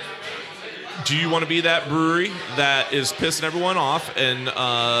 do you want to be that brewery that is pissing everyone off and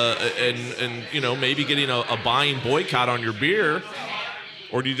maybe getting a buying boycott on your beer,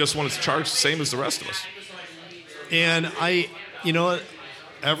 or do you just want to charge the same as the rest of us? And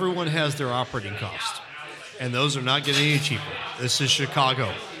everyone has their operating cost, and those are not getting any cheaper. This is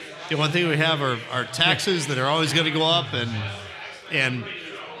Chicago. The one thing we have are taxes that are always going to go up, and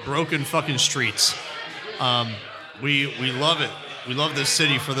broken fucking streets. We love it. We love this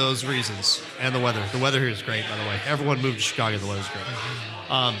city for those reasons, and the weather. The weather here is great, by the way. Everyone moved to Chicago. The weather's great.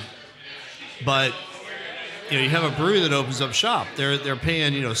 But you have a brewery that opens up shop. They're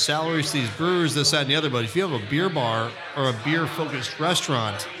paying salaries to these brewers, this, that, and the other. But if you have a beer bar or a beer focused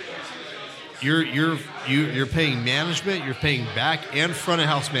restaurant, you're paying management, you're paying back and front of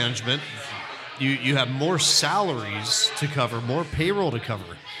house management. You have more salaries to cover, more payroll to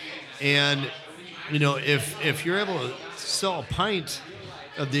cover. And if you're able to sell a pint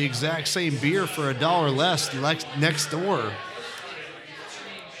of the exact same beer for $1 less next door,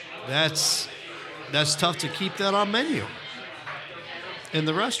 that's tough to keep that on menu in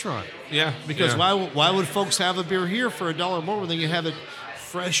the restaurant. Yeah. Because why would folks have a beer here for $1 more when they can have it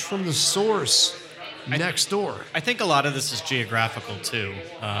fresh from the source next door? I think a lot of this is geographical too.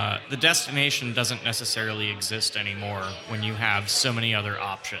 The destination doesn't necessarily exist anymore when you have so many other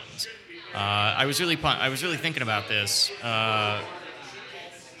options. I was really thinking about this. I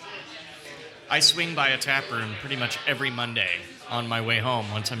swing by a tap room pretty much every Monday on my way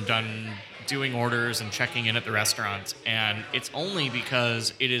home once I'm done doing orders and checking in at the restaurant, and it's only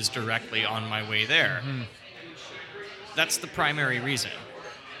because it is directly on my way there. Mm-hmm. That's the primary reason.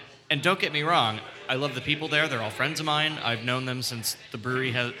 And don't get me wrong, I love the people there. They're all friends of mine. I've known them since the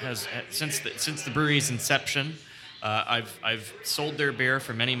brewery since the brewery's inception. I've sold their beer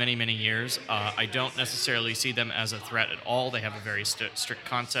for many, many, many years. I don't necessarily see them as a threat at all. They have a very strict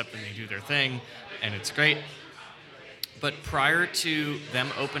concept and they do their thing, and it's great. But prior to them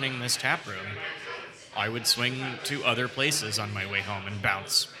opening this tap room, I would swing to other places on my way home and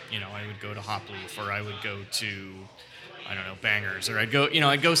bounce. I would go to Hopleaf, or I would go to, Bangers, or I'd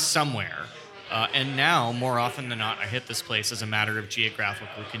go somewhere. And now, more often than not, I hit this place as a matter of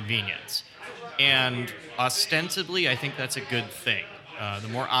geographical convenience. And ostensibly, I think that's a good thing. The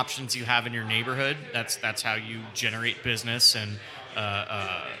more options you have in your neighborhood, that's how you generate business and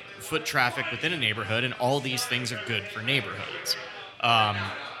foot traffic within a neighborhood, and all these things are good for neighborhoods.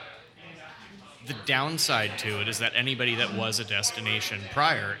 The downside to it is that anybody that was a destination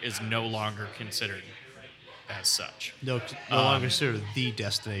prior is no longer considered as such. No longer considered the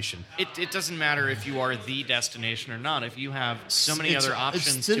destination. It doesn't matter if you are the destination or not. If you have so many other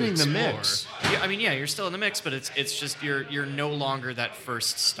options it's still to in explore, the mix. Yeah, you're still in the mix, but it's just you're no longer that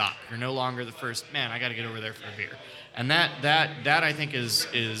first stop. You're no longer the first man. I got to get over there for a beer, and that I think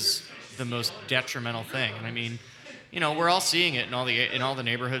is the most detrimental thing. And I mean, we're all seeing it in all the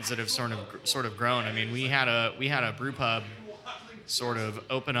neighborhoods that have sort of grown. I mean, we had a brew pub sort of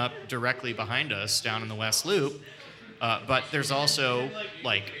open up directly behind us down in the West Loop, but there's also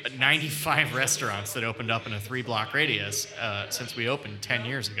like 95 restaurants that opened up in a 3-block radius since we opened 10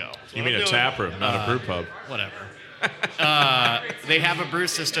 years ago. You mean a tap room, not a brew pub? Whatever. They have a brew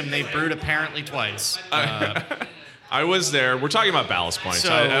system. They've brewed apparently twice. I was there. We're talking about Ballast Point,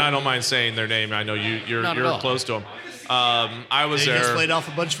 and I don't mind saying their name. I know you're close to them. I was there. They just laid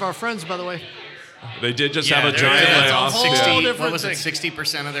off a bunch of our friends, by the way. They did just have a giant layoff.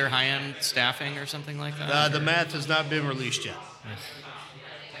 60% of their high-end staffing or something like that. The math has not been released yet.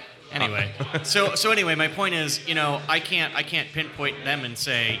 Anyway, so anyway, my point is, I can't pinpoint them and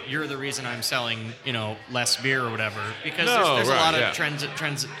say you're the reason I'm selling, less beer or whatever, because there's a lot of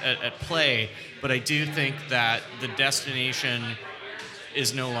trends at play. But I do think that the destination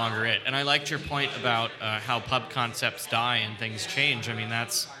is no longer it. And I liked your point about how pub concepts die and things change. I mean,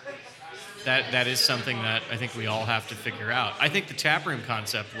 that is something that I think we all have to figure out. I think the taproom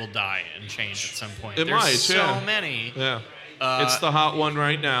concept will die and change at some point. There's so many. Yeah. It's the hot one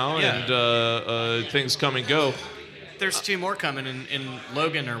right now, and things come and go. there's 2 more coming in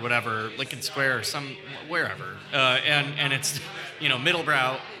Logan or whatever, Lincoln Square or wherever, and it's,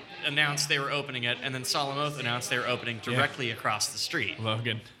 Middlebrow announced they were opening it, and then Solemn Oath announced they were opening directly across the street.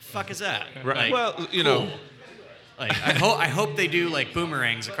 Logan. Fuck is that? Right. Like, Well, cool. Like I hope they do like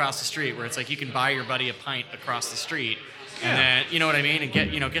boomerangs across the street where it's like you can buy your buddy a pint across the street, and then you know what I mean, and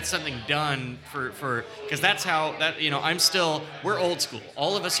get something done for because that's how we're old school.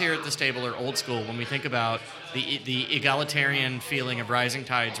 All of us here at this table are old school when we think about the egalitarian feeling of rising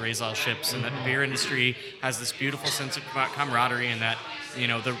tides raise all ships, and that the beer industry has this beautiful sense of camaraderie, and that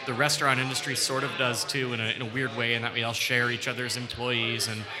the restaurant industry sort of does too in a weird way, in that we all share each other's employees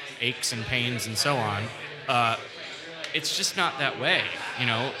and aches and pains and so on. It's just not that way,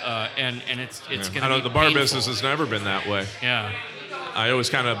 and it's going to be the bar painful. business has never been that way. Yeah. I always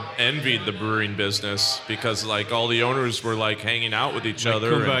kind of envied the brewing business because like all the owners were like hanging out with each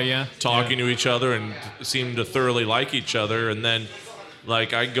other kumbaya. and talking to each other and seemed to thoroughly like each other. And then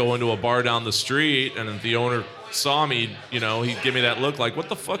like I'd go into a bar down the street and if the owner saw me, he'd give me that look like, what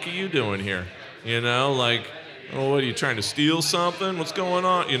the fuck are you doing here? Like, oh, what are you trying to steal something? What's going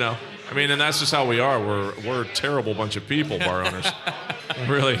on? I mean, and that's just how we are. We're a terrible bunch of people, bar owners.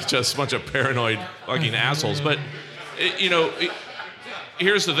 Really, just a bunch of paranoid fucking assholes. But,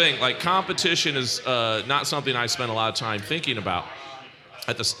 here's the thing. Like, competition is not something I spend a lot of time thinking about.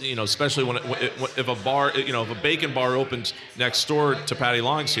 At the, especially if a bar, if a bacon bar opens next door to Patty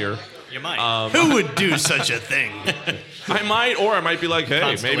Long's here. You might. Who would do such a thing? I might be like,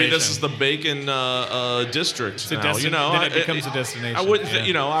 hey, maybe this is the bacon district now. Then it becomes a destination. I wouldn't,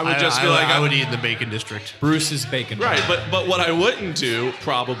 I would just be like, I would eat in the bacon district. Bruce's Bacon. Right, but what I wouldn't do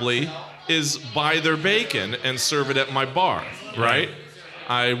probably is buy their bacon and serve it at my bar, right?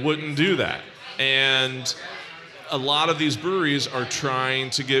 I wouldn't do that. And a lot of these breweries are trying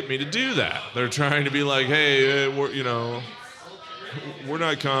to get me to do that. They're trying to be like, hey, we're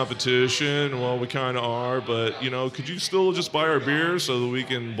not competition. Well, we kind of are, but, could you still just buy our beer so that we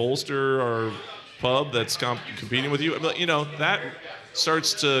can bolster our pub that's competing with you? But, that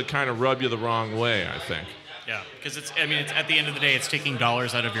starts to kind of rub you the wrong way, I think. Yeah, because it's at the end of the day, it's taking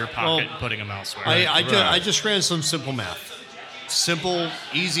dollars out of your pocket and putting them elsewhere. I just ran some simple math. Simple,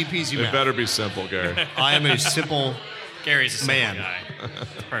 easy peasy It math. better be simple, Gary. I am a simple Gary's a simple man. guy.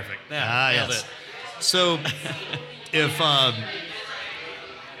 Perfect. Yeah, nailed yes. it. So, if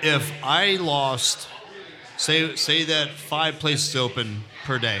I lost, say that 5 places open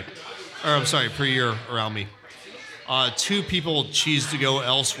per day, per year around me, 2 people choose to go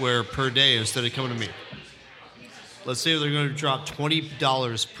elsewhere per day instead of coming to me. Let's say they're going to drop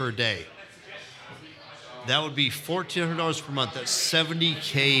 $20 per day. That would be $1,400 per month. That's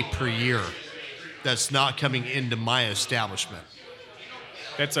 $70K per year. That's not coming into my establishment.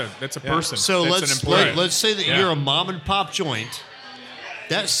 That's a person. So That's an employee. let's say that you're a mom and pop joint.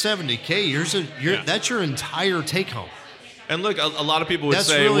 That's $70K. That's your entire take home. And look, a lot of people would That's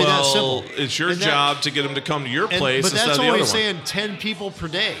say, really that well, simple. it's your And that- job to get them to come to your place But instead that's of the only other saying 10 people per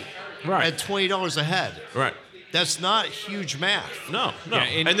day Right. at $20 a head. one. Right. That's not huge math. No. Yeah,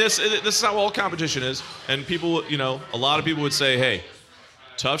 and this is how all competition is. And people, a lot of people would say, hey,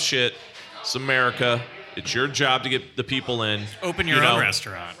 tough shit. It's America. It's your job to get the people in. Open your own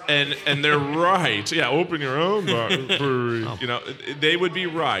restaurant. And they're right. Yeah, open your own brewery. They would be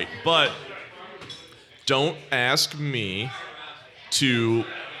right. But don't ask me to,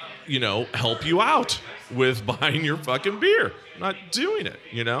 help you out with buying your fucking beer. I'm not doing it,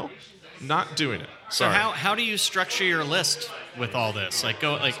 Not doing it. So Sorry. how do you structure your list with all this? Like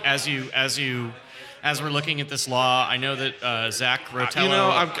as we're looking at this law, I know that Zach Rotello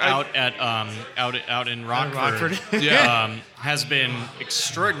out in Rockford, has been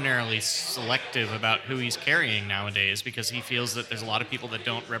extraordinarily selective about who he's carrying nowadays because he feels that there's a lot of people that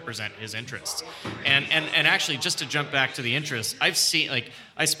don't represent his interests. And actually, just to jump back to the interests, I've seen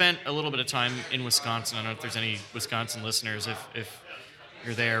I spent a little bit of time in Wisconsin. I don't know if there's any Wisconsin listeners. If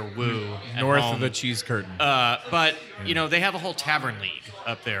you're there, woo. North of the cheese curtain. But they have a whole tavern league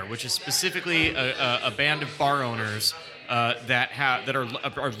up there, which is specifically a band of bar owners that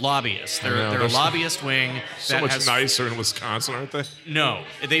are lobbyists. They're a lobbyist wing. So much nicer in Wisconsin, aren't they? No,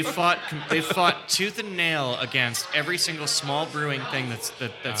 they fought tooth and nail against every single small brewing thing that's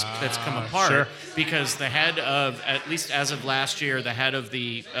come apart. Sure. Because the head of, at least as of last year, the head of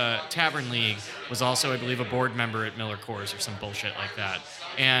the Tavern League was also, I believe, a board member at Miller Coors or some bullshit like that.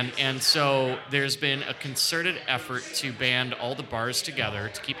 And so there's been a concerted effort to band all the bars together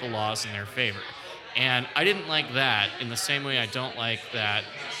to keep the laws in their favor. And I didn't like that in the same way I don't like that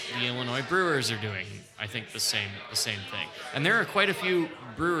the Illinois Brewers are doing, I think, the same thing. And there are quite a few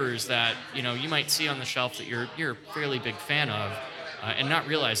brewers that, you know, you might see on the shelf that you're a fairly big fan of, and not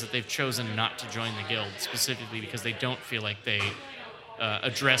realize that they've chosen not to join the guild specifically because they don't feel like they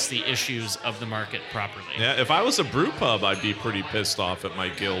address the issues of the market properly. Yeah, if I was a brew pub, I'd be pretty pissed off at my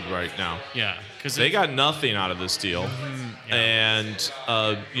guild right now. Yeah, because They got nothing out of this deal. yeah. And,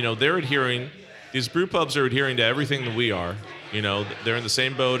 you know, these brew pubs are adhering to everything that we are. You know, they're in the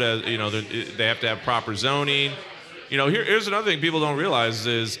same boat as, you know, they have to have proper zoning. You know, here's another thing people don't realize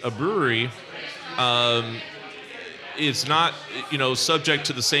is a brewery is not, you know, subject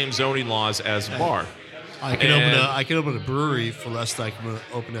to the same zoning laws as a bar. I can And- open a brewery for less than I can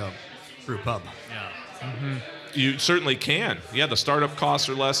open a brew pub. Yeah. You certainly can. Yeah, the startup costs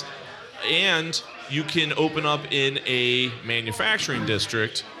are less. And you can open up in a manufacturing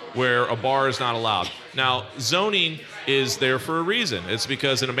district where a bar is not allowed. Now, zoning is there for a reason. It's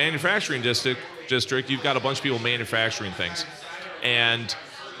because in a manufacturing district you've got a bunch of people manufacturing things. And,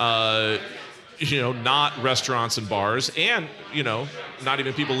 you know, not restaurants and bars, and, you know, not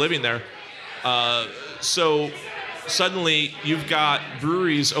even people living there. So suddenly you've got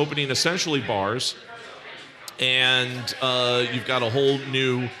breweries opening essentially bars, and you've got a whole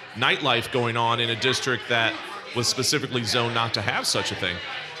new nightlife going on in a district that was specifically zoned not to have such a thing.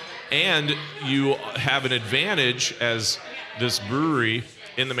 And you have an advantage as this brewery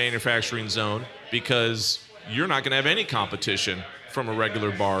in the manufacturing zone because you're not going to have any competition from a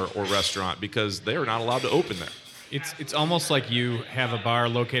regular bar or restaurant because they're not allowed to open there. It's almost like you have a bar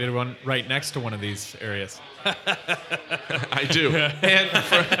located right next to one of these areas. I do. And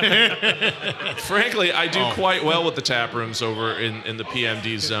frankly, I do quite well with the tap rooms over in the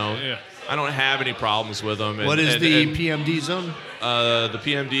PMD zone. Yeah. I don't have any problems with them. What is the PMD zone? The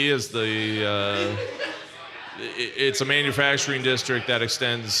PMD is it's a manufacturing district that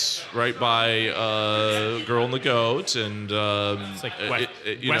extends right by Girl and the Goat and It's like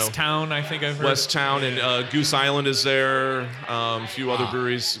West Town, I think I've heard. West Town and Goose Island is there. A few other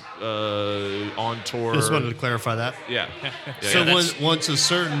breweries on tour. Just wanted to clarify that. Yeah. So once a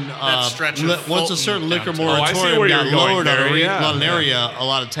certain stretch of once Fulton a certain liquor downtown. Oh, I see moratorium where got you're going lowered there, yeah. on an area, a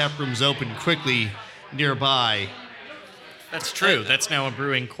lot of tap rooms opened quickly nearby. That's true. That's now a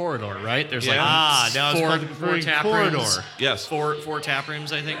brewing corridor, right? There's Yeah. now it's four, part of the four brewing tap corridor. rooms. Yes. Four tap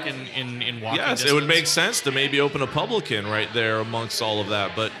rooms, I think, in walking Yes, distance. it would make sense to maybe open a Publican right there amongst all of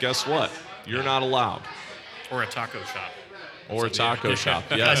that. But guess what? You're not allowed. Or a taco shop. Or a taco shop.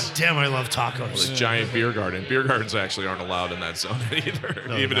 Yes. Damn, I love tacos. A giant beer garden. Beer gardens actually aren't allowed in that zone either,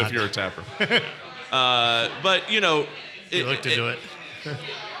 No, even they're if not. you're a tapper. But, you know, You like to do it.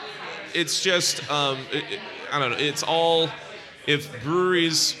 it's just, I don't know, it's all, if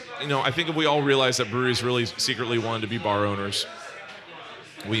breweries, you know, I think if we all realize that breweries really secretly wanted to be bar owners,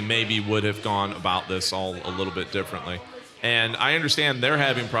 we maybe would have gone about this all a little bit differently. And I understand they're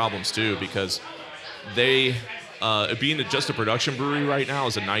having problems too because they, being just a production brewery right now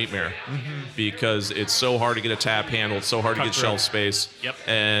is a nightmare because it's so hard to get a tap handle, it's so hard to get Cutthroat. shelf space. Yep.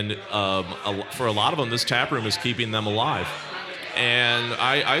 And for a lot of them, this tap room is keeping them alive. And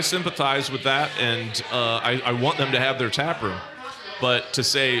I sympathize with that, and I want them to have their tap room. But to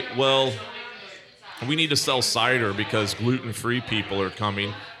say, well, we need to sell cider because gluten-free people are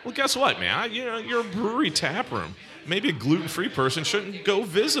coming. Well, guess what, man? You know, you're a brewery tap room. Maybe a gluten-free person shouldn't go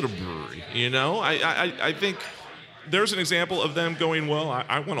visit a brewery. You know, I think there's an example of them going, well,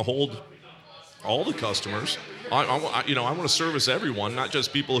 I want to hold all the customers. I want to service everyone, not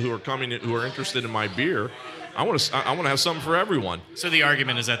just people who are coming who are interested in my beer. I want to have something for everyone. So the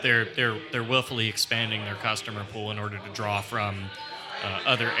argument is that they're willfully expanding their customer pool in order to draw from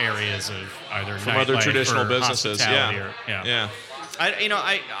other areas of either From other nightlife traditional or businesses, hospitality yeah. or- Yeah.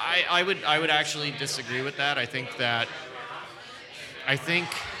 I would actually disagree with that. I think,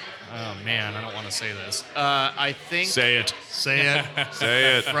 oh man, I don't want to say this. I think Say it. Say it.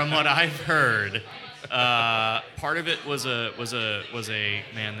 Say it. from what I've heard, part of it was a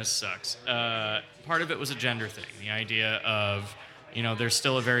man, this sucks. Part of it was a gender thing. The idea of, you know, there's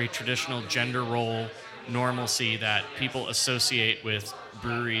still a very traditional gender role normalcy that people associate with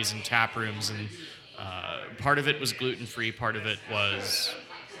breweries and tap rooms, and part of it was gluten-free. Part of it was,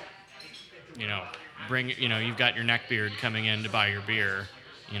 you know, you've got your neckbeard coming in to buy your beer.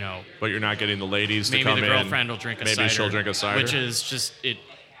 You know, But you're not getting the ladies to maybe come the in. girlfriend will drink a cider. Maybe she'll drink a cider. Which is just, it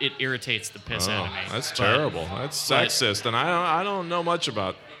irritates the piss out of me. That's But- terrible. That's but- sexist, and I don't know much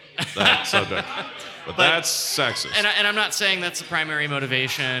about that subject, but that's sexist. And I'm not saying that's the primary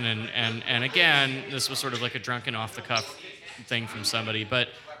motivation. And again, this was sort of like a drunken off the cuff thing from somebody. But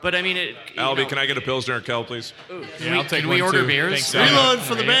But I mean, Albie, can I get a Pilsner and Kel, please? Yeah, I'll take can we one, order too. beers? Thanks, Adam. Reload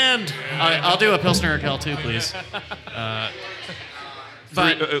for the band. I'll do a Pilsner Urquell too, please.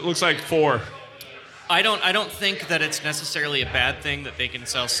 But It looks like 4. I don't think that it's necessarily a bad thing that they can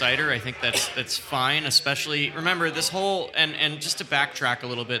sell cider. I think that's fine, especially remember this whole and just to backtrack a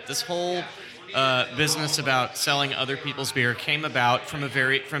little bit, this whole business about selling other people's beer came about from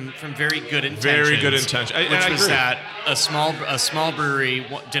very good intentions. Very good intention. Which I was agree. that a small brewery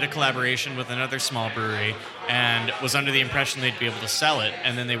did a collaboration with another small brewery and was under the impression they'd be able to sell it,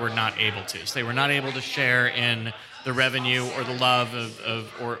 and then they were not able to. So they were not able to share in the revenue or the love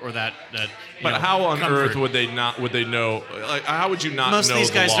or that. But how on earth would they know? Like, how would you not know? Most of these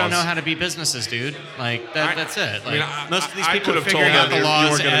the guys laws? don't know how to be businesses, dude. Like that's it. Like, most of these I people could are have told figuring out them the you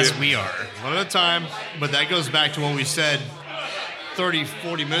laws weren't gonna as be- we are. One at a time, but that goes back to what we said 30,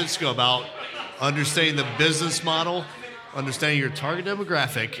 40 minutes ago about understanding the business model, understanding your target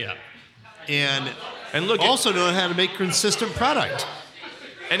demographic, Yeah. And look, also knowing how to make consistent product.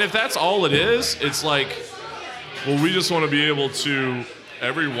 and if that's all it is, it's like, well, we just want to be able to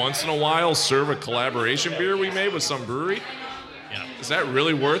every once in a while serve a collaboration beer we made with some brewery. Yeah. Is that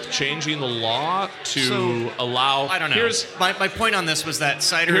really worth changing the law to So, allow? I don't know. Here's My point on this was that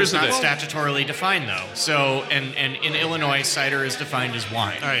cider Here's is the not thing. statutorily defined, though. So, and in Illinois, cider is defined as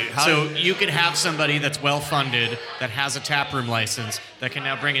wine. All right, So you could have somebody that's well funded, that has a taproom license, that can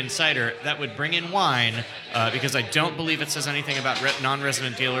now bring in cider, that would bring in wine, because I don't believe it says anything about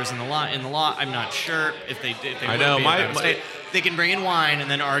non-resident dealers in the law. I'm not sure if they did. I know, They can bring in wine and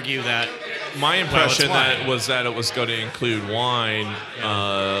then argue that. my impression wine. was that it was going to include wine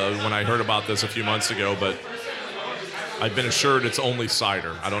when I heard about this a few months ago, but I've been assured it's only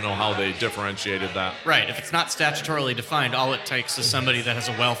cider. I don't know how they differentiated that. Right. If it's not statutorily defined, all it takes is somebody that has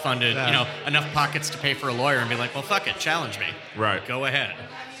a well-funded, enough pockets to pay for a lawyer and be like, well, fuck it, challenge me. Right. Go ahead.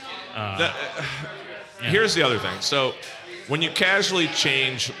 Here's the other thing. So when you casually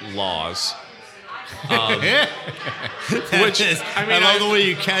change laws, which I mean, I love the way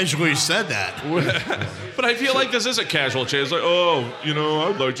you casually said that. but I feel like this is a casual change. It's like, oh,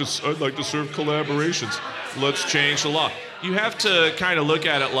 I'd like to serve collaborations. Let's change the law. You have to kind of look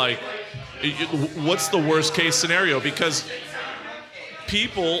at it like, what's the worst case scenario? Because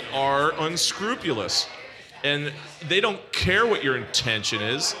people are unscrupulous, and they don't care what your intention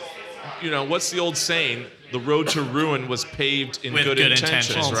is. What's the old saying? The road to ruin was paved in With good good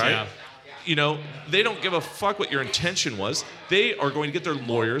intentions, intentions, right? yeah. They don't give a fuck what your intention was. They are going to get their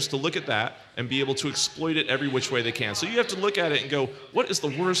lawyers to look at that and be able to exploit it every which way they can. So you have to look at it and go, what is the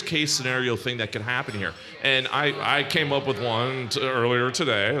worst case scenario thing that can happen here? And I came up with one earlier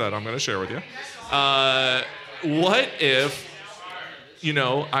today that I'm going to share with you. What if,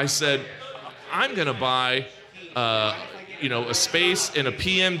 I said, I'm going to buy, a space in a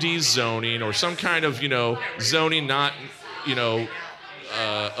PMD zoning or some kind of, zoning not,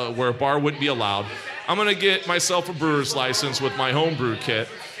 where a bar wouldn't be allowed. I'm going to get myself a brewer's license with my homebrew kit.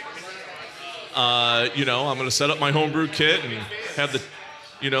 I'm going to set up my homebrew kit and have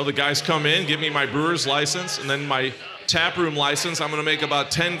the guys come in, give me my brewer's license, and then my taproom license. I'm going to make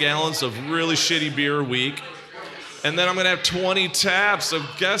about 10 gallons of really shitty beer a week. And then I'm going to have 20 taps of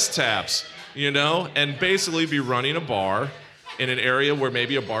guest taps, and basically be running a bar in an area where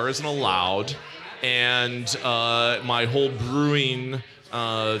maybe a bar isn't allowed. And my whole brewing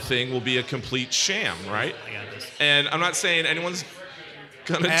thing will be a complete sham, right? And I'm not saying anyone's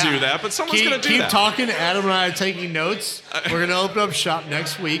gonna do that, but someone's gonna do keep that. talking. Adam and I are taking notes. We're gonna open up shop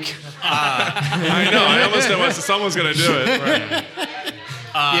next week. I know. I almost know someone's gonna do it.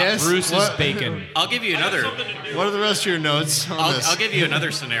 Yes. Bruce's bacon. I'll give you another. What are the rest of your notes on this? I'll give you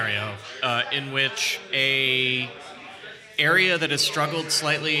another scenario in which a area that has struggled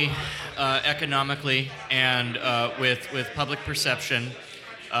slightly economically and with public perception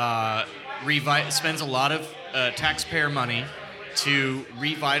spends a lot of taxpayer money to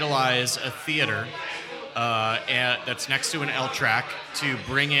revitalize a theater that's next to an L track to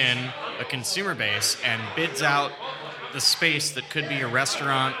bring in a consumer base and bids out the space that could be a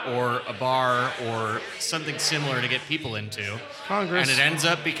restaurant or a bar or something similar to get people into. Congress. And it ends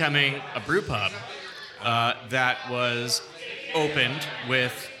up becoming a brew pub that was opened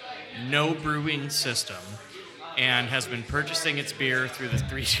with no brewing system and has been purchasing its beer through the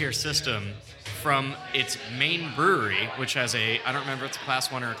 3-tier system from its main brewery, which has I don't remember if it's a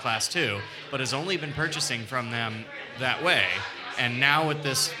class 1 or a class 2, but has only been purchasing from them that way. And now with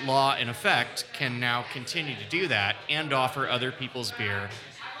this law in effect, can now continue to do that and offer other people's beer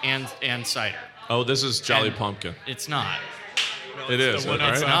and cider. Oh, this is Jolly And Pumpkin. It's not. It is. the one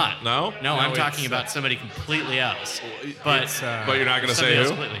right? It's not. No? No, I'm it's, talking about somebody completely else. But But you're not going to say somebody else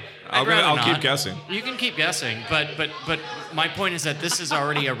who? completely. I'll I'd keep rather guessing. not. You can keep guessing, but my point is that this is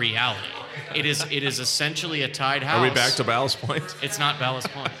already a reality. It is essentially a tied house. Are we back to Ballast Point? It's not Ballast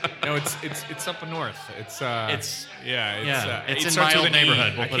Point. No, it's up north. It's It's- yeah, it's it in starts my with old an E.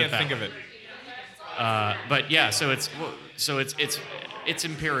 neighborhood, we'll I put it can't that think way. of it. But yeah, so it's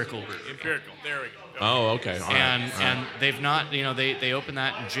empirical. Empirical. There we go. Oh, okay. All right. And they've not, they opened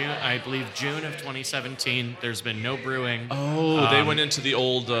that in June, I believe June of 2017. There's been no brewing. Oh, they went into the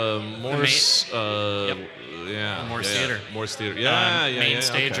old Morse. Yep. Yeah. Morse yeah, Theater. Morse Theater. Yeah, main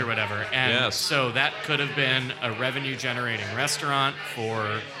stage okay. or whatever. And Yes. so that could have been a revenue generating restaurant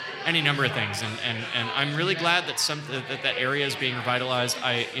for any number of things. And I'm really glad that that area is being revitalized.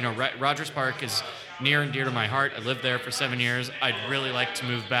 Rogers Park is near and dear to my heart. I lived there for 7 years. I'd really like to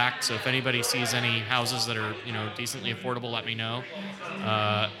move back. So if anybody sees any houses that are, decently affordable, let me know.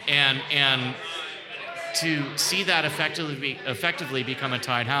 And to see that effectively become a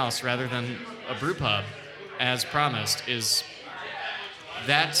tied house rather than a brew pub, as promised, is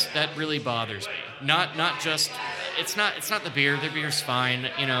that really bothers me. Not just it's not the beer. Their beer's fine.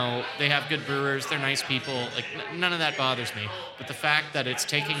 They have good brewers. They're nice people. Like none of that bothers me. But the fact that it's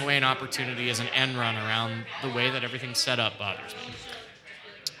taking away an opportunity as an end run around the way that everything's set up bothers me.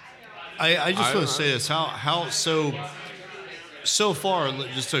 I just want to say this: how so far.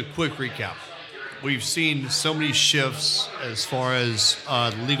 Just a quick recap. We've seen so many shifts as far as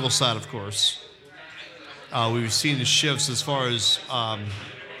the legal side, of course. We've seen the shifts as far as,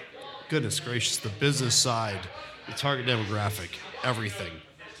 goodness gracious, the business side, the target demographic, everything.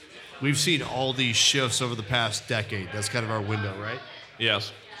 We've seen all these shifts over the past decade. That's kind of our window, right?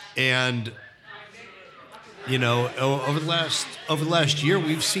 Yes. And over the last year,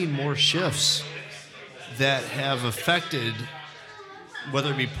 we've seen more shifts that have affected,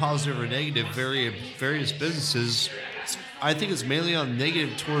 whether it be positive or negative, various businesses. I think it's mainly on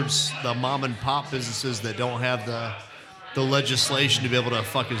negative towards the mom and pop businesses that don't have the legislation to be able to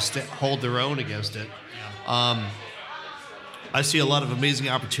fucking hold their own against it. I see a lot of amazing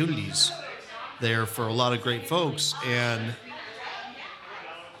opportunities there for a lot of great folks, and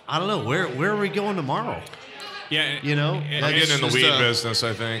I don't know where are we going tomorrow? Yeah, I'm getting in the weed business,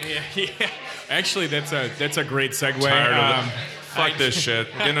 I think. yeah. Actually, that's a great segue. Tired of it. Fuck this shit.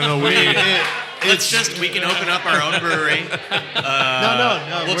 Getting in the weed. We can open up our own brewery.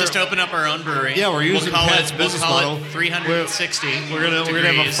 No. We'll just open up our own brewery. Yeah, we're using Pat's business model. 360. We're gonna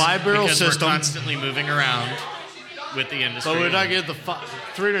have a 5-barrel system. We're constantly moving around with the industry. But we're not getting the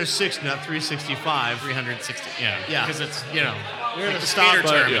 360, not 365. 360. Yeah. Because it's We're gonna the stop, skater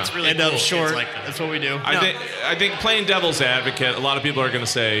term. yeah. It's really end cool. up short. It's like that. That's what we do. I think playing devil's advocate, a lot of people are going to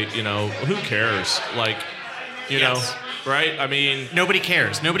say, who cares? Like, Yes. right? I mean, Nobody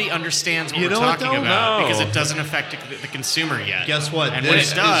cares. Nobody understands what You we're know what, talking though? about No. because it doesn't affect the consumer yet. Guess what? And when This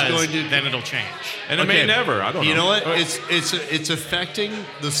it is does, going to- then it'll change. and it may never. I don't know. You know what? It's affecting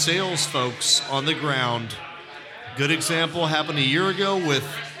the sales folks on the ground. Good example happened a year ago with.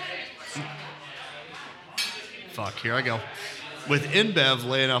 Fuck, here I go. With InBev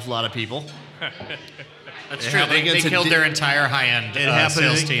laying off a lot of people. That's It true. happened They again killed today- their entire high-end It happened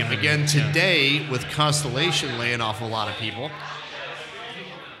sales team. again today with Constellation laying off a lot of people.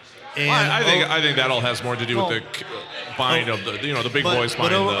 And I think that all has more to do with the buying of the the big boys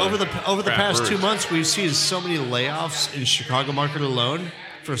buying over the craft past 2 breweries. months, we've seen so many layoffs in Chicago market alone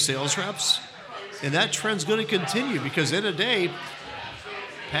for sales reps, and that trend's going to continue because in a day,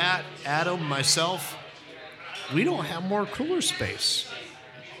 Pat, Adam, myself, we don't have more cooler space.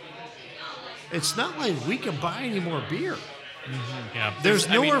 It's not like we can buy any more beer. Yeah, There's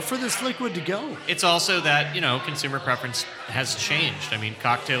I mean, nowhere for this liquid to go. It's also that, consumer preference has changed. I mean,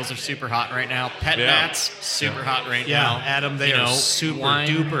 cocktails are super hot right now. Pet Yeah. mats, super hot right Yeah, now. Adam, they are super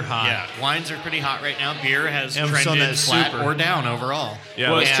duper hot. Yeah, wines are pretty hot right now. Beer has Emphasis on trended that flat super. or down overall. Yeah,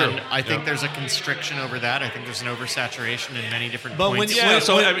 well, that's and true. I think Yeah. there's a constriction over that. I think there's an oversaturation in many different But when points. you- Yeah,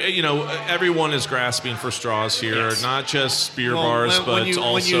 so everyone is grasping for straws here, Yes. not just beer Well, bars, when but you-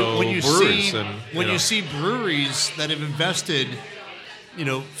 also when you brewers. see, and when you see breweries that have invested,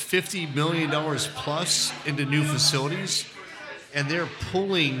 $50 million plus into new facilities, and they're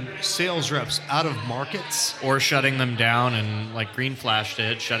pulling sales reps out of markets. Or shutting them down, and like Green Flash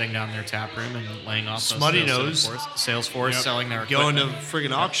did, shutting down their tap room and laying off those Smutty sales Nose. Salesforce selling their Going to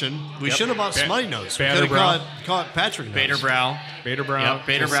equipment. friggin' auction. We should have bought Smutty Nose. We Bader could Brow. have caught Patrick Nose. Bader Brow. Bader Brow. Yep,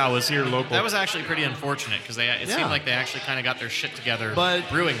 Bader just Brow was here local. That was actually pretty unfortunate because it Yeah. seemed like they actually kind of got their shit together But-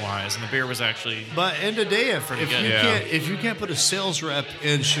 brewing wise, and the beer was actually. But end of the day, if Pretty you good. Yeah. can't put a sales rep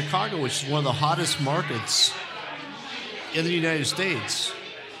in Chicago, which is one of the hottest markets in the United States.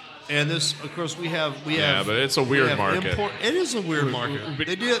 And this, of course, we have. Yeah, but it's a weird market. It is a weird market.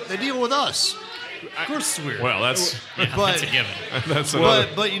 They deal with us. Of course, it's weird. Well, that's Yeah, But- that's a given. that's another.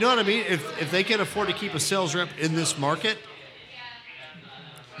 But you know what I mean? If they can afford to keep a sales rep in this market,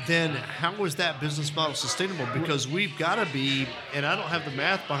 then how is that business model sustainable? Because we've got to be, and I don't have the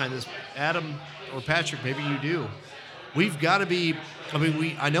math behind this, Adam or Patrick, maybe you do. We've got to be. I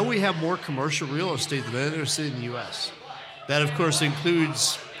mean, I know we have more commercial real estate than any other city in the U.S. That, of course,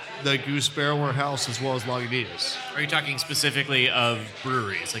 includes the Goose Barrel Warehouse as well as Lagunitas. Are you talking specifically of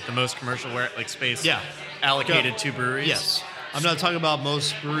breweries, like the most commercial space Yeah. allocated to breweries? Yes, I'm not talking about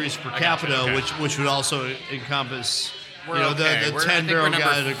most breweries per capita, okay. which would also encompass We're the okay. 10 barrel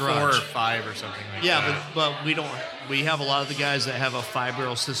guy in the four garage. or 5 or something like Yeah, that. but we don't. We have a lot of the guys that have a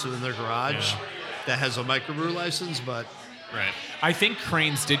 5-barrel system in their garage that has a microbrew license, but Right. I think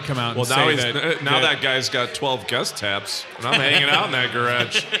Cranes did come out Well, and now say that guy's got 12 guest taps, and I'm hanging out in that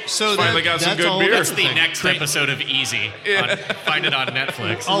garage. so Finally that- got some that's good a whole beer. That's different the thing. next episode of Easy. Find it on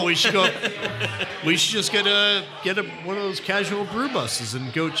Netflix. Oh, we should go. We should just get one of those casual brew buses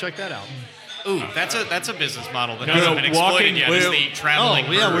and go check that out. Ooh, that's a business model that No, hasn't no, been walking- exploited yet. Is the Oh, traveling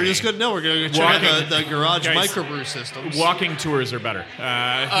yeah, we're brewery. just gonna we're gonna check out Walking- the garage Guys, microbrew systems. walking tours are better.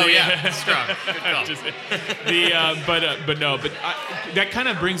 Oh yeah, strong. Good call. Just- that kind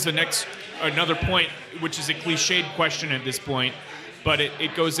of brings another point, which is a cliched question at this point, but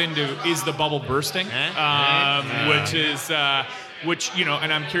it goes into is the bubble bursting, which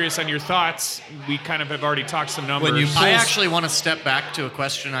and I'm curious on your thoughts. We kind of have already talked some numbers. When you I actually want to step back to a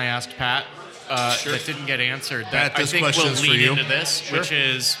question I asked Pat Sure. that didn't get answered. Pat, That I this think will question's for lead you. into this, which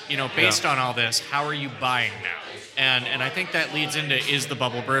is based on all this, how are you buying now? And I think that leads into is the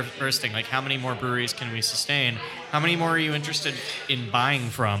bubble bursting? Like how many more breweries can we sustain? How many more are you interested in buying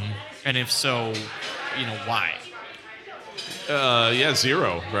from? And if so, why? Yeah,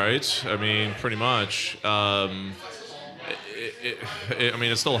 0, right? I mean, pretty much. I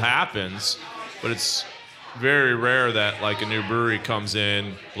mean, it still happens, but it's very rare that like a new brewery comes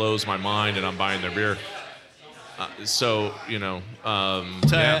in, blows my mind, and I'm buying their beer. So To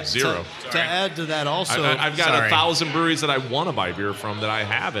 0. To add to that, also, I've got Sorry. 1,000 breweries that I want to buy beer from that I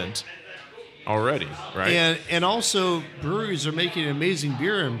haven't already, right? and also breweries are making amazing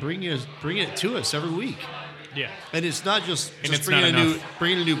beer and bringing it to us every week. yeah. And it's not just it's bringing not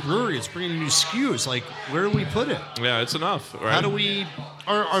bringing a new brewery. It's bringing a new SKU. It's like, where do we put it? Yeah, it's enough, right? How do we?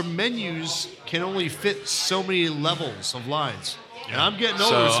 Our menus can only fit so many levels of lines. And I'm getting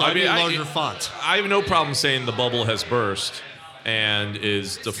older, so I need larger font. I have no problem saying the bubble has burst and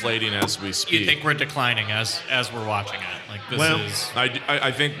is deflating as we speak. You think we're declining as we're watching it? Like this Well, is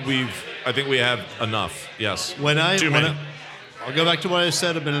I think we have enough. Yes. Too many. I'll go back to what I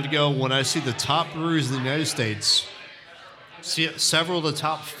said a minute ago. When I see the top breweries in the United States, see several of the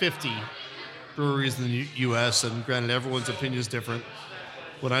top 50 breweries in the U.S., and granted, everyone's opinion is different.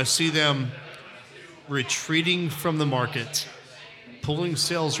 When I see them retreating from the market, pulling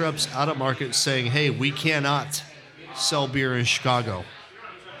sales reps out of market, saying, "Hey, we cannot sell beer in Chicago,"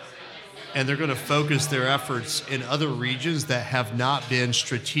 and they're going to focus their efforts in other regions that have not been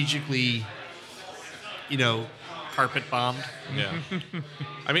strategically, carpet bombed. Yeah.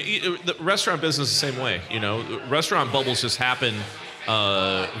 I mean, the restaurant business is the same way. Restaurant bubbles just happen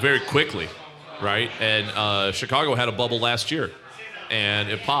very quickly, right? And Chicago had a bubble last year, and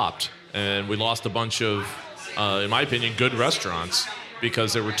it popped, and we lost a bunch of, in my opinion, good restaurants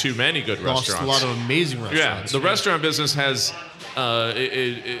because there were too many good lost restaurants. a lot of amazing Yeah, restaurants. the restaurant business has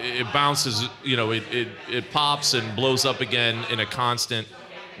it bounces. It pops and blows up again in a constant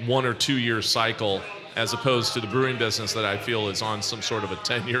 1 or 2 year cycle, as opposed to the brewing business that I feel is on some sort of a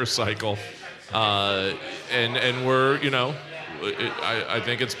 10-year cycle. And we're I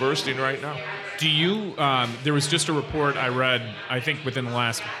think it's bursting right now. Do you? There was just a report I read, I think within the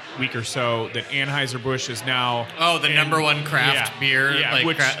last week or so, that Anheuser-Busch is now The number one craft beer. Yeah, like,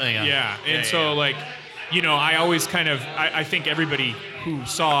 which, yeah. And so I always I think everybody who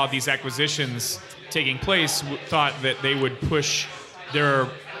saw these acquisitions taking place thought that they would push their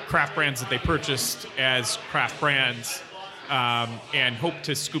craft brands that they purchased as craft brands and hope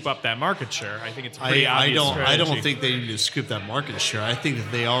to scoop up that market share. I think it's a pretty I obvious don't strategy. think they need to scoop that market share. I think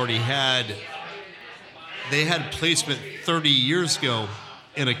that they already had placement 30 years ago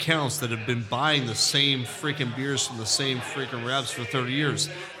in accounts that have been buying the same freaking beers from the same freaking reps for 30 years.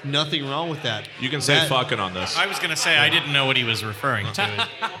 Nothing wrong with that. You can say fucking on this. I was gonna say I didn't know what he was referring to.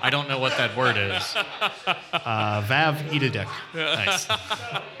 I don't know what that word is. Vav eat a dick. Nice.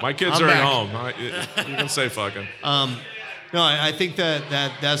 My kids I'm are back. at home. You can say fucking. No, I think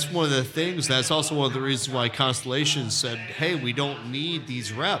that's one of the things. That's also one of the reasons why Constellation said, "Hey, we don't need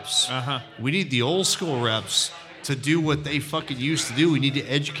these reps. We need the old school reps to do what they fucking used to do. We need to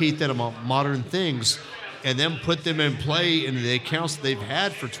educate them about modern things, and then put them in play in the accounts that they've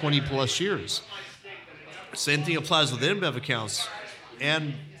had for 20 plus years." Same thing applies with InBev accounts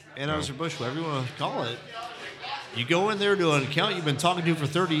and Anheuser-Busch, whatever you want to call it. You go in there to an account you've been talking to for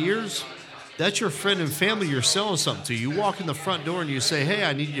 30 years. That's your friend and family you're selling something to. You walk in the front door and you say, "Hey,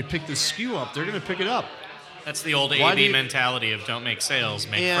 I need you to pick this SKU up." They're going to pick it up. That's the old Why do AB you- mentality of don't make sales,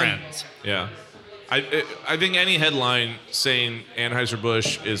 make And- friends. Yeah. I think any headline saying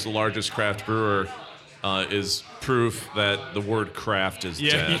Anheuser-Busch is the largest craft brewer is proof that the word craft is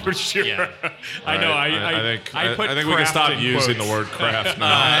Yeah, dead. for sure. Yeah. I know. I put think we can craft stop in using quotes. the word craft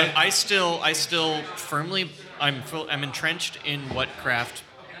now. I still firmly, I'm entrenched in what craft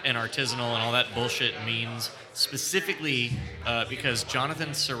and artisanal and all that bullshit means, specifically because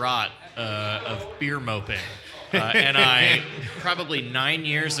Jonathan Surratt of Beer Moping and I, probably 9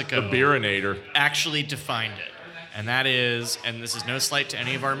 years ago, The Beerinator. actually defined it. And that is, and this is no slight to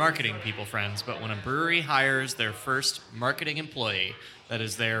any of our marketing people friends, but when a brewery hires their first marketing employee that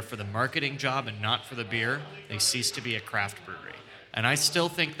is there for the marketing job and not for the beer, they cease to be a craft brewery. And I still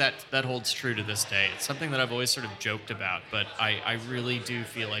think that holds true to this day. It's something that I've always sort of joked about, but I really do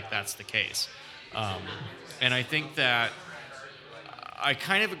feel like that's the case. And I think that I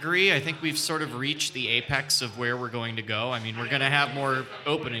kind of agree. I think we've sort of reached the apex of where we're going to go. I mean, we're going to have more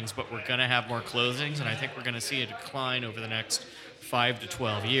openings, but we're going to have more closings, and I think we're going to see a decline over the next 5 to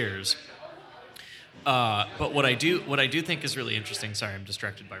 12 years. But what I do think is really interesting. Sorry, I'm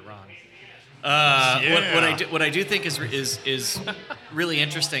distracted by Ron. What I do think is really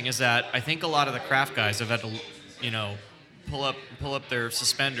interesting is that I think a lot of the craft guys have had to, pull up their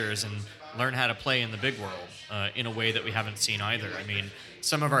suspenders and learn how to play in the big world in a way that we haven't seen either. I mean,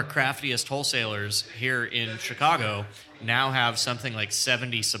 some of our craftiest wholesalers here in Chicago now have something like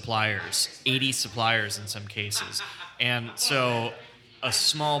 70 suppliers, 80 suppliers in some cases. And so a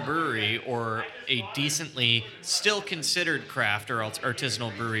small brewery or a decently still considered craft or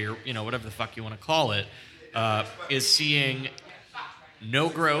artisanal brewery or whatever the fuck you want to call it is seeing no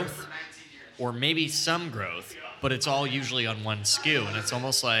growth or maybe some growth, but it's all usually on one SKU. And it's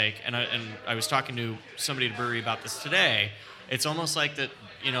almost like, and I was talking to somebody at a brewery about this today, it's almost like that,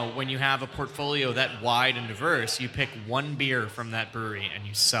 when you have a portfolio that wide and diverse, you pick one beer from that brewery and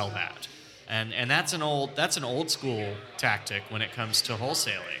you sell that. And that's an old school tactic when it comes to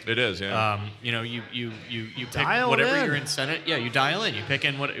wholesaling. It is, yeah. You pick Dial whatever in. your incentive. Yeah, you dial in. You pick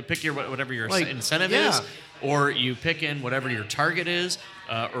in whatever your Like, incentive yeah. is, or you pick in whatever your target is,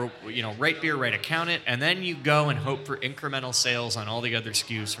 or right beer, right account it, and then you go and hope for incremental sales on all the other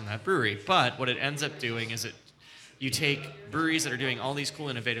SKUs from that brewery. But what it ends up doing is you take breweries that are doing all these cool,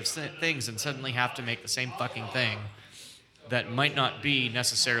 innovative things and suddenly have to make the same fucking thing that might not be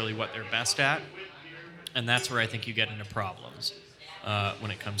necessarily what they're best at, and that's where I think you get into problems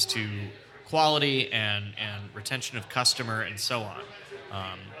when it comes to quality and retention of customer and so on.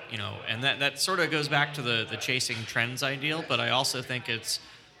 And that sort of goes back to the chasing trends ideal, but I also think it's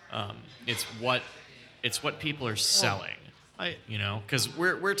what people are selling. Because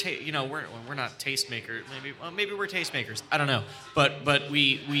we're not tastemakers. Maybe we're tastemakers. I don't know. But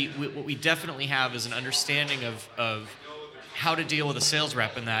we what we definitely have is an understanding of how to deal with a sales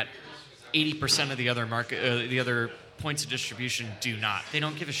rep, and that 80% of the other points of distribution do not. They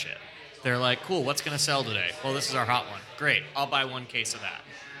don't give a shit. They're like, cool, what's going to sell today? Well, this is our hot one. Great, I'll buy one case of that.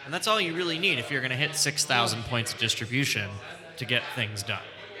 And that's all you really need if you're going to hit 6,000 points of distribution to get things done.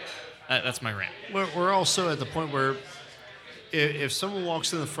 That's my rant. We're also at the point where if someone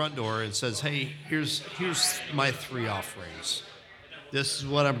walks in the front door and says, "Hey, here's my 3 offerings. This is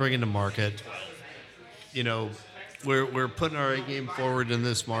what I'm bringing to market. We're putting our A game forward in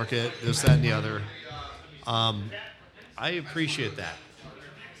this market, this, that, and the other." I appreciate that.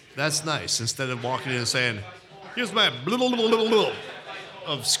 That's nice. Instead of walking in and saying, "Here's my blah, blah, blah, blah, blah,"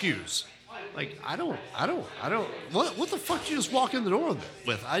 of SKUs. Like, I don't. What the fuck did you just walk in the door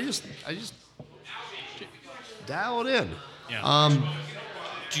with? I just dial it in. Yeah.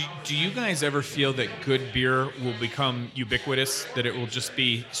 Do you guys ever feel that good beer will become ubiquitous? That it will just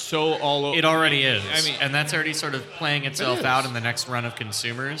be so all over? It already is. I mean, and that's already sort of playing itself out in the next run of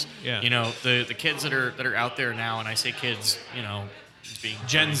consumers. Yeah. The kids that are out there now, and I say kids, being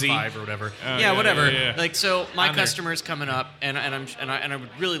Gen Z. 5 or whatever. yeah, whatever. yeah. Like, so my On there. customers coming up, and I would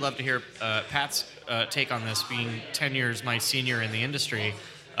really love to hear Pat's take on this, being 10 years my senior in the industry.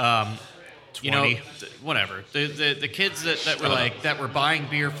 20. Whatever. The kids that were that were buying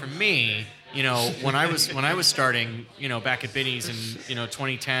beer from me when I was starting, back at Binny's in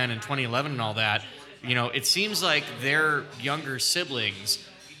 2010 and 2011 and all that, it seems like their younger siblings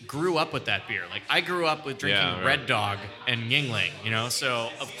grew up with that beer. Like I grew up with drinking Red Dog and Yingling, so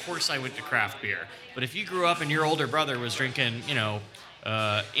of course I went to craft beer. But if you grew up and your older brother was drinking,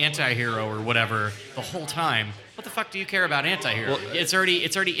 Anti-Hero or whatever the whole time, what the fuck do you care about Anti-Hero? Well, it's already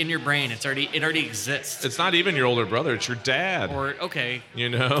in your brain. It already exists. It's not even your older brother. It's your dad. Or okay,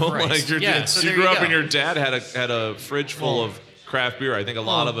 like you grew up and your dad had a fridge full of craft beer. I think a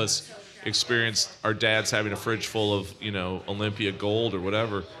lot of us experienced our dads having a fridge full of Olympia Gold or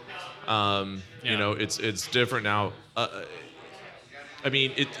whatever. It's different now.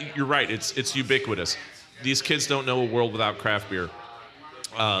 You're right. It's ubiquitous. These kids don't know a world without craft beer,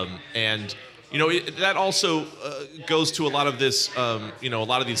 and that also goes to a lot of this. A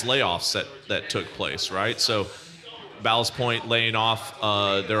lot of these layoffs that took place, right? So, Ballast Point laying off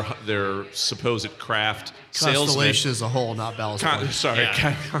their supposed craft salesmen. Constellation as a whole, not Ballast Point.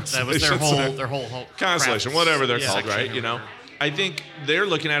 That was their whole Constellation, whatever they're called, section, right? I think they're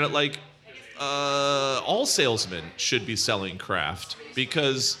looking at it like all salesmen should be selling craft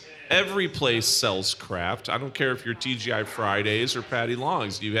because every place sells craft. I don't care if you're TGI Fridays or Patty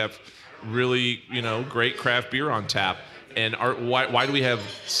Long's. You have really, great craft beer on tap. And why do we have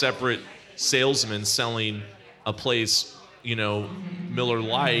separate salesmen selling a place, Miller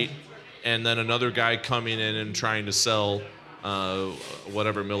Lite, and then another guy coming in and trying to sell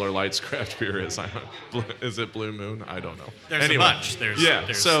whatever Miller Lite's craft beer is? Is it Blue Moon? I don't know. There's a bunch.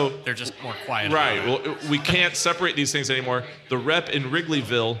 So they're just more quiet. Right. Well, we can't separate these things anymore. The rep in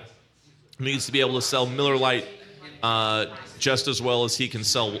Wrigleyville needs to be able to sell Miller Lite just as well as he can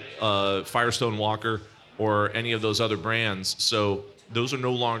sell Firestone Walker or any of those other brands. So those are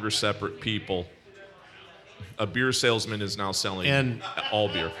no longer separate people. A beer salesman is now selling all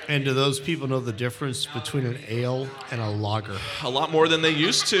beer. And do those people know the difference between an ale and a lager? A lot more than they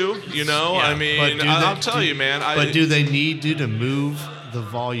used to, I'll tell you, man. But do they need to move the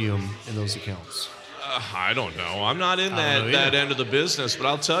volume in those accounts? I don't know. I'm not in that end of the business, but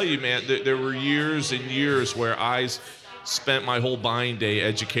I'll tell you, man, there were years and years where I spent my whole buying day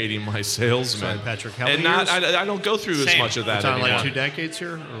educating my salesmen. Sorry, Patrick, how many years? I don't go through as much of that anymore. Are we talking anymore. like 2 decades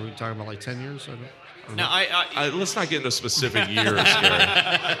here? Or are we talking about like 10 years? No, let's not get into specific years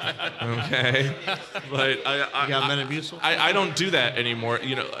here. Okay? But you got Metamucil? I don't do that anymore.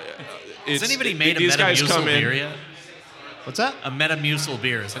 Has anybody made a Metamucil beer yet? What's that? A Metamucil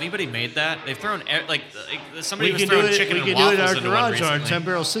beer. Has anybody made that? They've thrown somebody was do throwing it. chicken We and can do it waffles in our into one garage on our recently.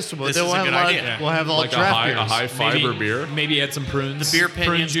 10-barrel system. This Then is a good idea. We'll have all like draft a high fiber beer. Maybe add some prunes. The beer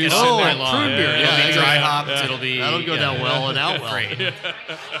pinions juice get all in night there. long. prune beer, It'll be dry yeah. hopped. Yeah. It'll be That'll go down well and out well. Great.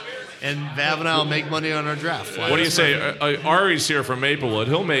 And Vav and I will make money on our draft. What do you say? Ari's here from Maplewood.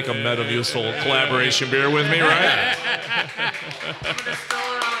 He'll make a Metamucil collaboration beer with me, right?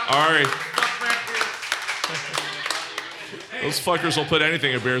 Ari. Those fuckers will put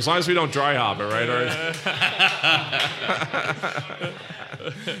anything in beer as long as we don't dry hop it, right, Ari?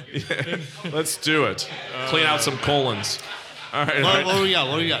 Yeah. Let's do it. Clean out some colons. All right. What do we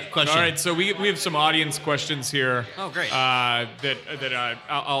got? Question. All right, so we have some audience questions here. Oh, great. I'll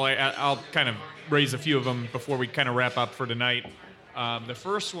kind of raise a few of them before we kind of wrap up for tonight. The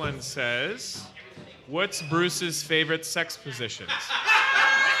first one says, "What's Bruce's favorite sex positions?"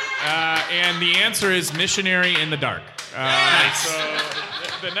 And the answer is missionary in the dark. Nice. So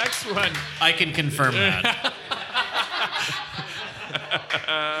the next one. I can confirm that.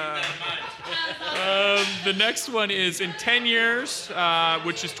 The next one is in 10 years,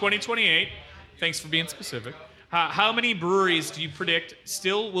 which is 2028. Thanks for being specific. How many breweries do you predict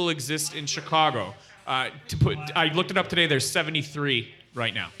still will exist in Chicago? I looked it up today. There's 73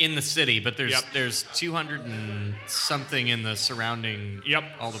 right now. In the city, but there's 200 and something in the surrounding.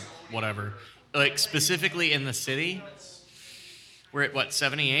 All the whatever. Like specifically in the city. We're at what,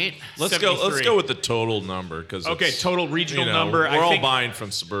 78? Let's go with the total number because total regional number. We're all buying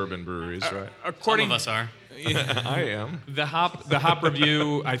from suburban breweries, right? Some of us are. Yeah, I am. The hop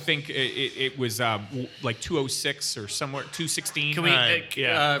review, I think it was like 206 or somewhere 216. Can we, for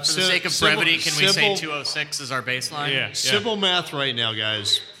the sake of brevity, can we say 206 is our baseline? Yeah. Simple math right now,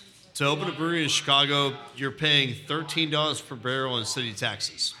 guys. To open a brewery in Chicago, you're paying $13 per barrel in city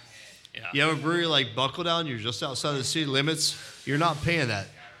taxes. Yeah. You have a brewery like Buckle Down, you're just outside the city limits, you're not paying that.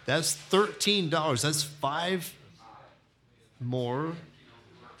 That's $13. That's $5 more.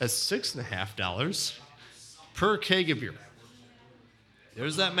 That's $6.50 per keg of beer.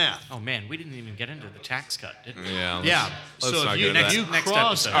 There's that math. Oh man, we didn't even get into the tax cut, did we? Yeah. Yeah. Let's So not if get you, into if that. you Next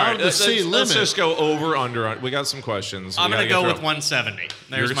cross episode. out of the city Let's limit, just go over under. We got some questions. I'm going to go with 170.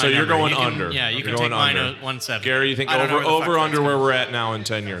 There's my so you're number. going You can- under. Yeah, you You're can going take mine under. at 170. Gary, you think I don't know over where the fuck under that's where going. we're at now in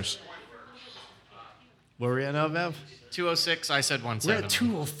 10 years? Where are we at now, Vav? 206. I said We're 170. at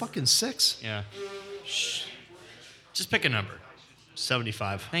 206. Yeah. Just pick a number.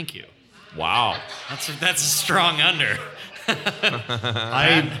 75. Thank you. Wow. That's a strong under.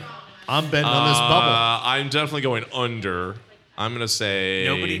 I'm betting on this bubble. I'm definitely going under. I'm going to say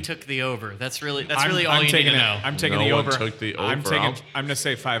Nobody took the over. That's really all I'm you need taking to it. know. I'm taking No the one over. took the I'm over. taking. I'm- I'm gonna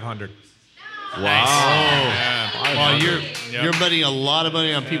say 500. Wow. well, you're betting a lot of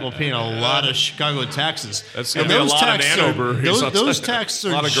money on people paying a lot of Chicago taxes. That's And gonna be a those lot of taxes nano are- breweries, Those, I'll tell those you. taxes A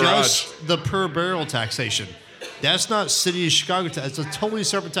are lot of just the per barrel taxation. That's not city of Chicago tax. It's a totally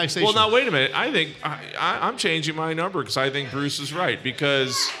separate taxation. Well, now wait a minute. I think I'm changing my number because I think Bruce is right.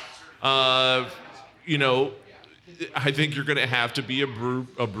 Because, you know, I think you're going to have to be a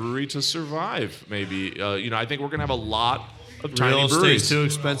brewery to survive. Maybe, you know, I think we're going to have a lot of tiny real breweries. estate's too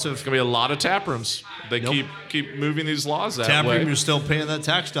expensive. It's going to be a lot of tap rooms. They Nope. keep moving these laws that Tap way. room, you're still paying that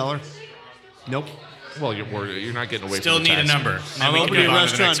tax dollar. Nope. Well, you're not getting away Still from the need a tax. number. And then I'm we can opening a move on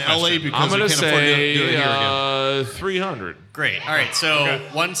to the restaurant next in LA question. because I'm going we to can't afford to do it say here again. 300. Great. All right. So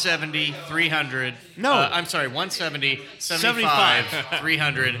 170, 300. No. I'm sorry. 170, 75,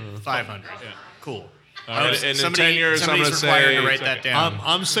 300, 500. Cool. And in 10 years, I'm somebody's going to required say to write that down.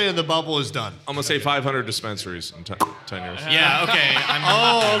 I'm saying the bubble is done. I'm going to say 500 dispensaries in 10 years. Yeah. Okay. I'm,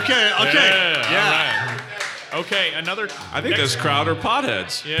 Oh, okay. Yeah. All right. Okay. Another. I think this crowd are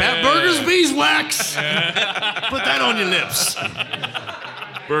potheads. Pat Burger's beeswax. Put that on your lips.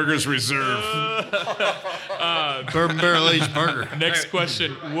 Burgers Reserve. Bourbon barrel aged burger. Next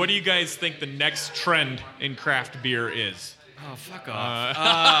question. What do you guys think the next trend in craft beer is? oh, fuck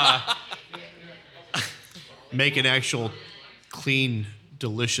off. Make an actual clean,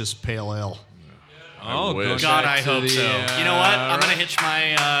 delicious pale ale. I wish. God, back I to hope the, so. You know what? I'm gonna hitch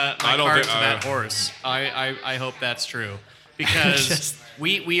my my I don't cart think- to that horse. I hope that's true because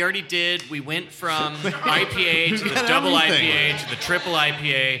we already did. We went from IPA to the got double everything. IPA to the triple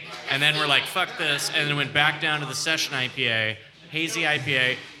IPA, and then we're like, fuck this, and then went back down to the session IPA, hazy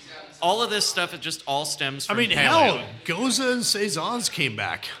IPA. All of this stuff, it just all stems I from mean, pale hell, ale. Goza and Saisons came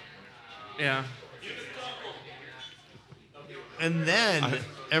back. Yeah. And then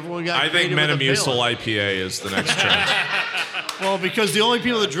everyone got I think creative with the Metamucil pale ale. IPA is the next trend. Well, because the only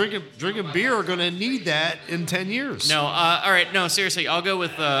people that drinking beer are going to need that in 10 years. No. All right. No. Seriously, I'll go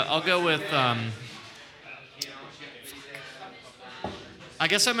with. I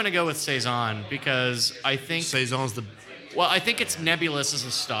guess I'm gonna go with Saison because I think. Saison's the Well, I think it's nebulous as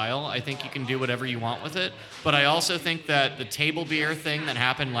a style. I think you can do whatever you want with it. But I also think that the table beer thing that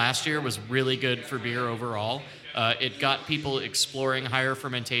happened last year was really good for beer overall. It got people exploring higher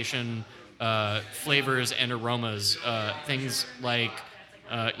fermentation flavors and aromas, things like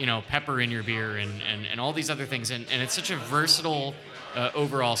pepper in your beer and all these other things. And it's such a versatile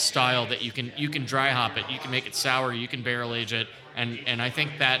overall style that you can dry hop it, you can make it sour, you can barrel age it, and I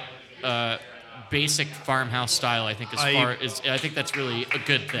think that. Basic farmhouse style, I think, I think that's really a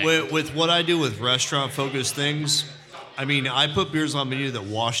good thing. with what I do with restaurant focused things. I mean, I put beers on menu that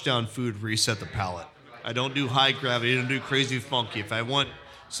wash down food, reset the palate. I don't do high gravity. I don't do crazy funky. If I want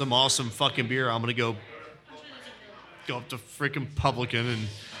some awesome fucking beer, I'm gonna go up to freaking Publican and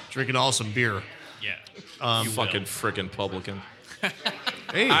drink an awesome beer. Yeah. You fucking frickin' publican.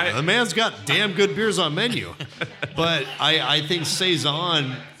 Hey, the man's got damn good beers on menu. But I think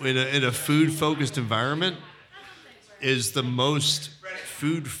Saison, in a food-focused environment, is the most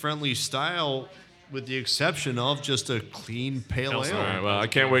food-friendly style, with the exception of just a clean pale ale. All right, well, I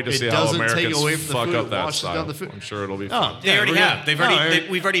can't wait to It see how doesn't take Americans away from the fuck food, up it that washes style. down the food. I'm sure it'll be Oh, fun. They already we're have. gonna-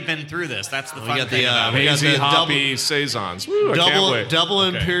 We've already been through this. That's the fun got thing the, about it. we got Hazy, the hoppy Saisons. Woo, I can't wait. double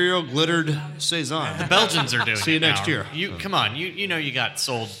imperial glittered Saison. The Belgians are doing See you it next now. year. You come on. You know you got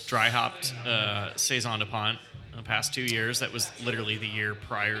sold dry hopped Saison de Pont in the past 2 years. That was literally the year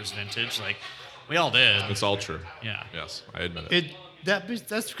prior's vintage. Like we all did. It's all true. Yeah. Yes, I admit it.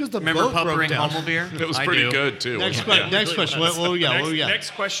 That's because the Remember boat broke puppering down. Hummel beer? It was I pretty do. good too. Next, wasn't question. it? Next question. What we got? What we got?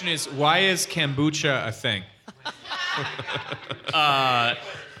 Next question is, why is kombucha a thing?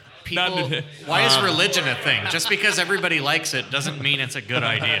 people? Why is religion a thing? Just because everybody likes it doesn't mean it's a good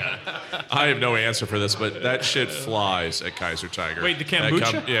idea. I have no answer for this, but that shit flies at Kaiser Tiger. Wait, the That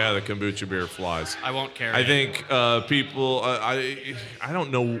kombucha? yeah, the kombucha beer flies. I won't carry I it. think people. I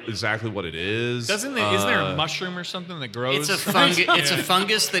don't know exactly what it is. Isn't there a mushroom or something that grows? It's a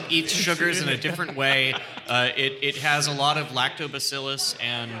fungus that eats sugars in a different way. It has a lot of lactobacillus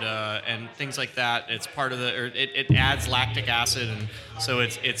and things like that. It's part of it adds lactic acid, and so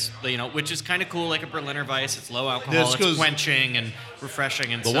it's which is kind of cool, like a Berliner Weiss. It's low alcohol, it's quenching and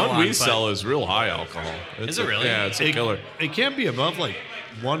refreshing, and The so on. one we but- sell is real high alcohol. Is it really? Yeah, it's a killer. It can't be above like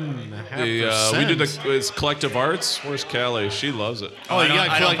 1.5%. We do it's Collective Arts. Where's Callie? She loves it. Oh, you got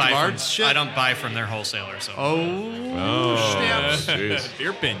I don't collective buy arts from, shit? I don't buy from their wholesaler. So Oh, snaps. jeez.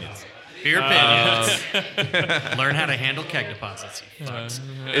 beer pinions. beer pinions. Learn how to handle keg deposits. You fucks.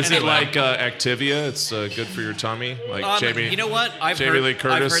 Is it Anyway. like Activia? It's good for your tummy. Like Jamie. You know what? I've Jamie heard, Lee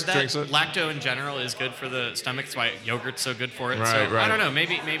Curtis I've heard that drinks it. lacto in general is good for the stomach. That's why yogurt's so good for it. Right, so right. I don't know.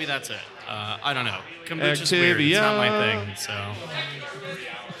 Maybe that's it. I don't know. Kombucha's weird. It's not my thing. So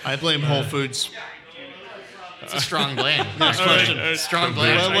I blame Whole Foods. it's a strong blame. Actually. Strong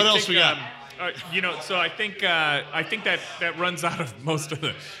blame. Well, what I else think, we got? So I think that runs out of most of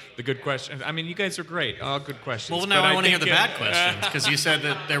the good questions. I mean, you guys are great. All good questions. Well, now but I want to hear think the bad questions because you said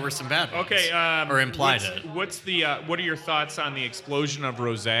that there were some bad ones. Okay. Or implied it. What are your thoughts on the explosion of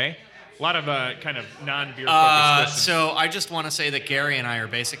rosé? A lot of kind of non-beer focused questions. So I just want to say that Gary and I are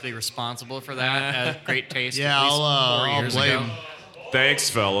basically responsible for that at Great Taste. Yeah, at least I'll 4 years blame. ago. Thanks,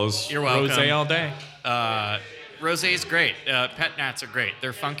 fellas. You're welcome. Rosé all day. Rosé's great. Pet nats are great.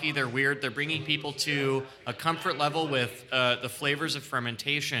 They're funky. They're weird. They're bringing people to a comfort level with the flavors of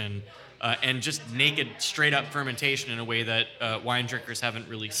fermentation and just naked, straight-up fermentation in a way that wine drinkers haven't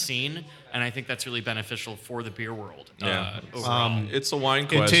really seen. And I think that's really beneficial for the beer world. Yeah. Overall. It's a wine It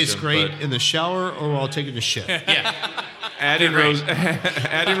question. tastes great but in the shower or while taking a shit. Yeah, Adding Right.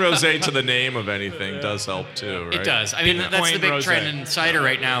 adding rosé to the name of anything does help too, right? it does. I mean, that's the Pinpoint big rosé. trend in cider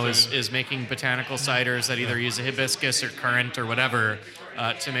right now is making botanical ciders that either use a hibiscus or currant or whatever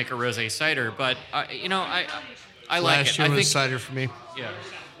to make a rosé cider. But I like Last it. year I was think cider for me. yeah.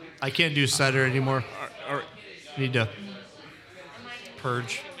 I can't do cider anymore. Need to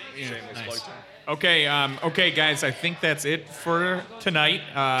purge. Nice. Okay, guys. I think that's it for tonight.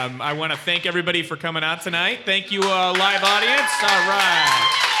 I want to thank everybody for coming out tonight. Thank you, live audience. All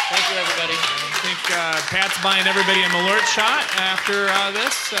right. Thank you, everybody. I think Pat's buying everybody a Malort shot after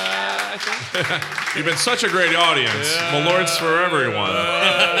this. I think. You've been such a great audience. Malort's for everyone.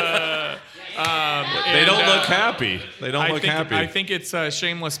 They don't look happy. They don't look happy. I think it's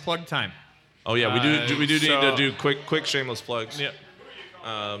shameless plug time. Oh yeah, we do need so- to do quick shameless plugs. Yep.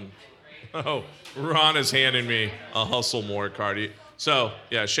 Oh, Ron is handing me a Hustle More card. So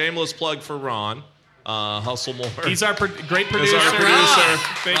yeah, shameless plug for Ron. Hustle More. He's our great Is producer. our producer.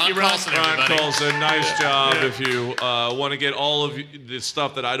 Thank you, Ron Ron. Carlson, Ron everybody. Colson, nice job. If you want to get all of the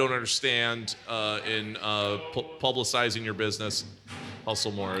stuff that I don't understand in publicizing your business,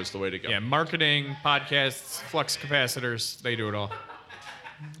 Hustle More is the way to go. Yeah, marketing, podcasts, flux capacitors, they do it all.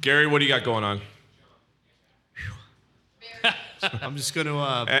 Gary, what do you got going on? I'm just going to.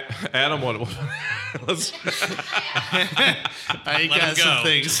 Adam, what? Let's, I Let him got some go.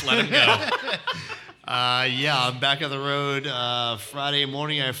 things. Just let him go. Yeah, I'm back on the road. Friday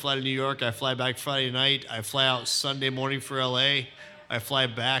morning, I fly to New York. I fly back Friday night. I fly out Sunday morning for LA. I fly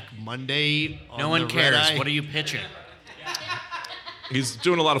back Monday. No on one the cares. red-eye. What are you pitching? he's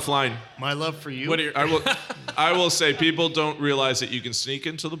doing a lot of flying. My love for you. I will say people don't realize that you can sneak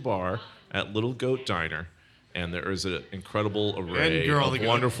into the bar at Little Goat Diner, and there is an incredible array And Girl of the Goat.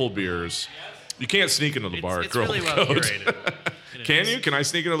 wonderful beers. You can't sneak into the bar at It's Girl really and well Goat. curated. It Can is. you? Can I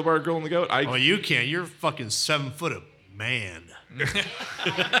sneak into the bar at Girl and the Goat? Oh, you can't. You're fucking 7 foot of man.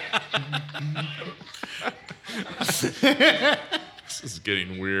 This is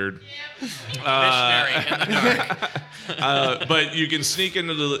getting weird. Missionary in the dark. But you can sneak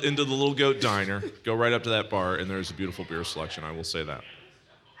into the Little Goat Diner, go right up to that bar, and there's a beautiful beer selection. I will say that.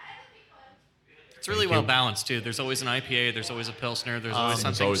 It's really well balanced too. There's always an IPA. There's always a Pilsner. There's always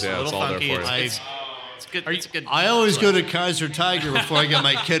something always- yeah, a it's little all there funky. for you. It's good. It's good. I always go to Kaiser Tiger before I get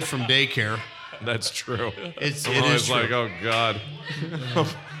my kid from daycare. That's true. It's I'm it always is true. like, oh God.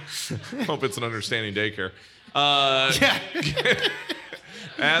 Hope it's an understanding daycare. Yeah.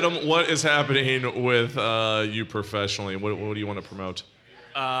 Adam, what is happening with you professionally? What do you want to promote?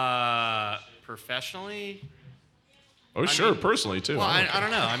 Professionally, Oh, sure, personally too. well, I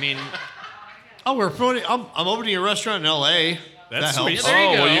don't know. I mean, Oh, we're promoting. I'm opening a restaurant in L.A. That's That sweet. helps. Yeah, there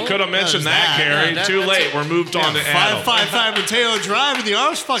you Well, go. you could have mentioned That that, is Gary. that- Too that's late. it. We're moved on to Adam. 555 Mateo Drive in the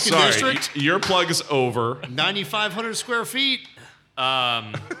Arms fucking district. Your plug is over. 9,500 square feet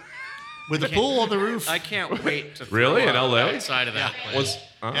Um, with a pool on the roof. I can't wait to throw Really? In up LA? outside of that place. Was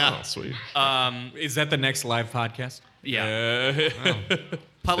Yeah. sweet. Is that the next live podcast? Yeah.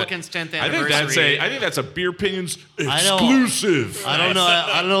 Publican's 10th I think anniversary. that's a Beer Opinions I don't- exclusive. I don't know.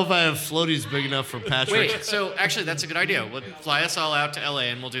 I don't know if I have floaties big enough for Patrick. Wait, so actually that's a good idea. We'll fly us all out to LA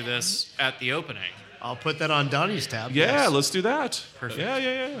and we'll do this at the opening. I'll put that on Donnie's tab. Yeah, yes. let's do that. Perfect.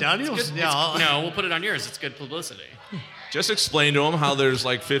 Yeah. Donnie will. Yeah, I'll- No, we'll put it on yours. It's good publicity. Just explain to them how there's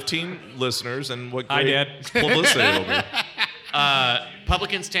like 15 listeners and what Hi, great Dad. publicity it'll be.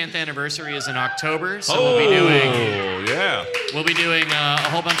 Publican's 10th anniversary is in October, so we'll be doing a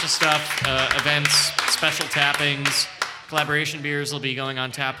whole bunch of stuff, events, special tappings, collaboration beers will be going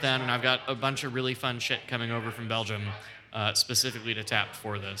on tap then, and I've got a bunch of really fun shit coming over from Belgium, specifically to tap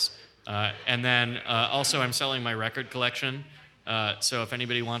for this. And then also I'm selling my record collection, so if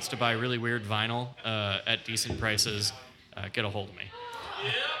anybody wants to buy really weird vinyl at decent prices, get a hold of me.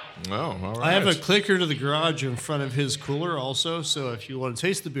 Oh, all right. I have a clicker to the garage in front of his cooler also, so if you want to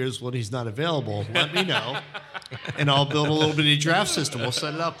taste the beers when he's not available, let me know. And I'll build a little bitty draft system. We'll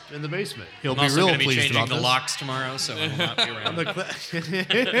set it up in the basement. He'll I'm be also real going to be pleased changing about the this. locks tomorrow, so I will not be around. The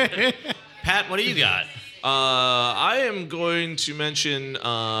cl- Pat, what do you got? I am going to mention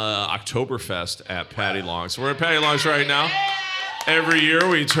Oktoberfest at Patty Long's. We're at Patty Long's right now. Every year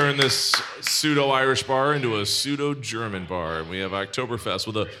we turn this pseudo-Irish bar into a pseudo-German bar. And we have Oktoberfest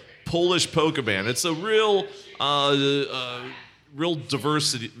with a Polish polka band. It's a real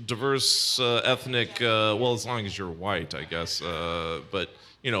diverse ethnic, well, as long as you're white, I guess. But,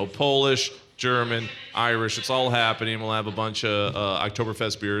 Polish, German, Irish, it's all happening. We'll have a bunch of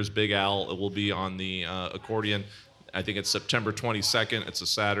Oktoberfest beers. Big Al will be on the accordion. I think it's September 22nd. It's a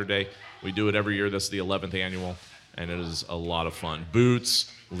Saturday. We do it every year. That's the 11th annual, and it is a lot of fun.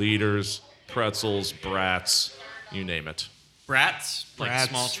 Boots, leaders, pretzels, brats, you name it. Brats? Like Brats,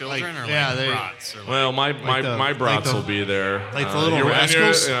 small children like- or yeah, like they- brats? Or like, Well, my brats the- will be there. like the little you're, and you're-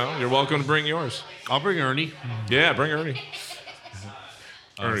 rascals? you're welcome to bring yours. I'll bring Ernie. Yeah, bring Ernie.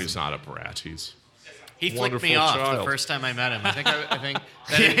 Ernie's not a brat. He's he flicked wonderful me off the child. first time I met him. I think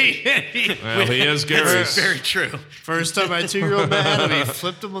that well, he is Gary's. very true. First time my 2-year-old met him, he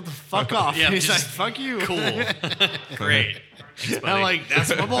flipped him with the fuck off. Yeah, He's like, just fuck you. Cool. Great. I'm like, that's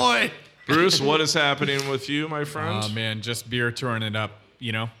my boy. Bruce, what is happening with you, my friend? Oh man, just beer touring it up.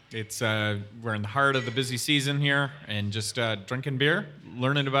 It's we're in the heart of the busy season here, and just drinking beer,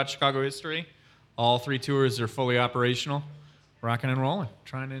 learning about Chicago history. All 3 tours are fully operational, rocking and rolling,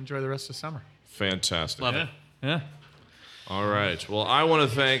 trying to enjoy the rest of summer. Fantastic. Love it. Yeah. All right. Well, I want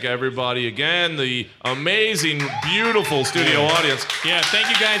to thank everybody again, the amazing, beautiful studio audience. Yeah, thank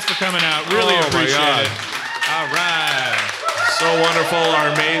you guys for coming out. Really Oh, my appreciate God. it. All right. So wonderful.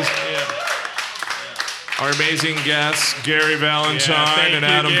 Our amazing guests, Gary Valentine thank and you,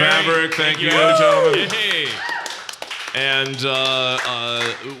 Adam Gary. Vavrick. Thank you, gentlemen. Hey. And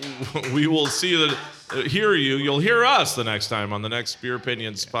we will see you. You'll hear us the next time on the next Beer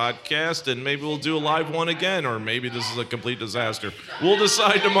Opinions podcast, and maybe we'll do a live one again, or maybe this is a complete disaster. We'll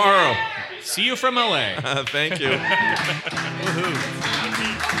decide tomorrow. See you from LA. Thank you. Woohoo.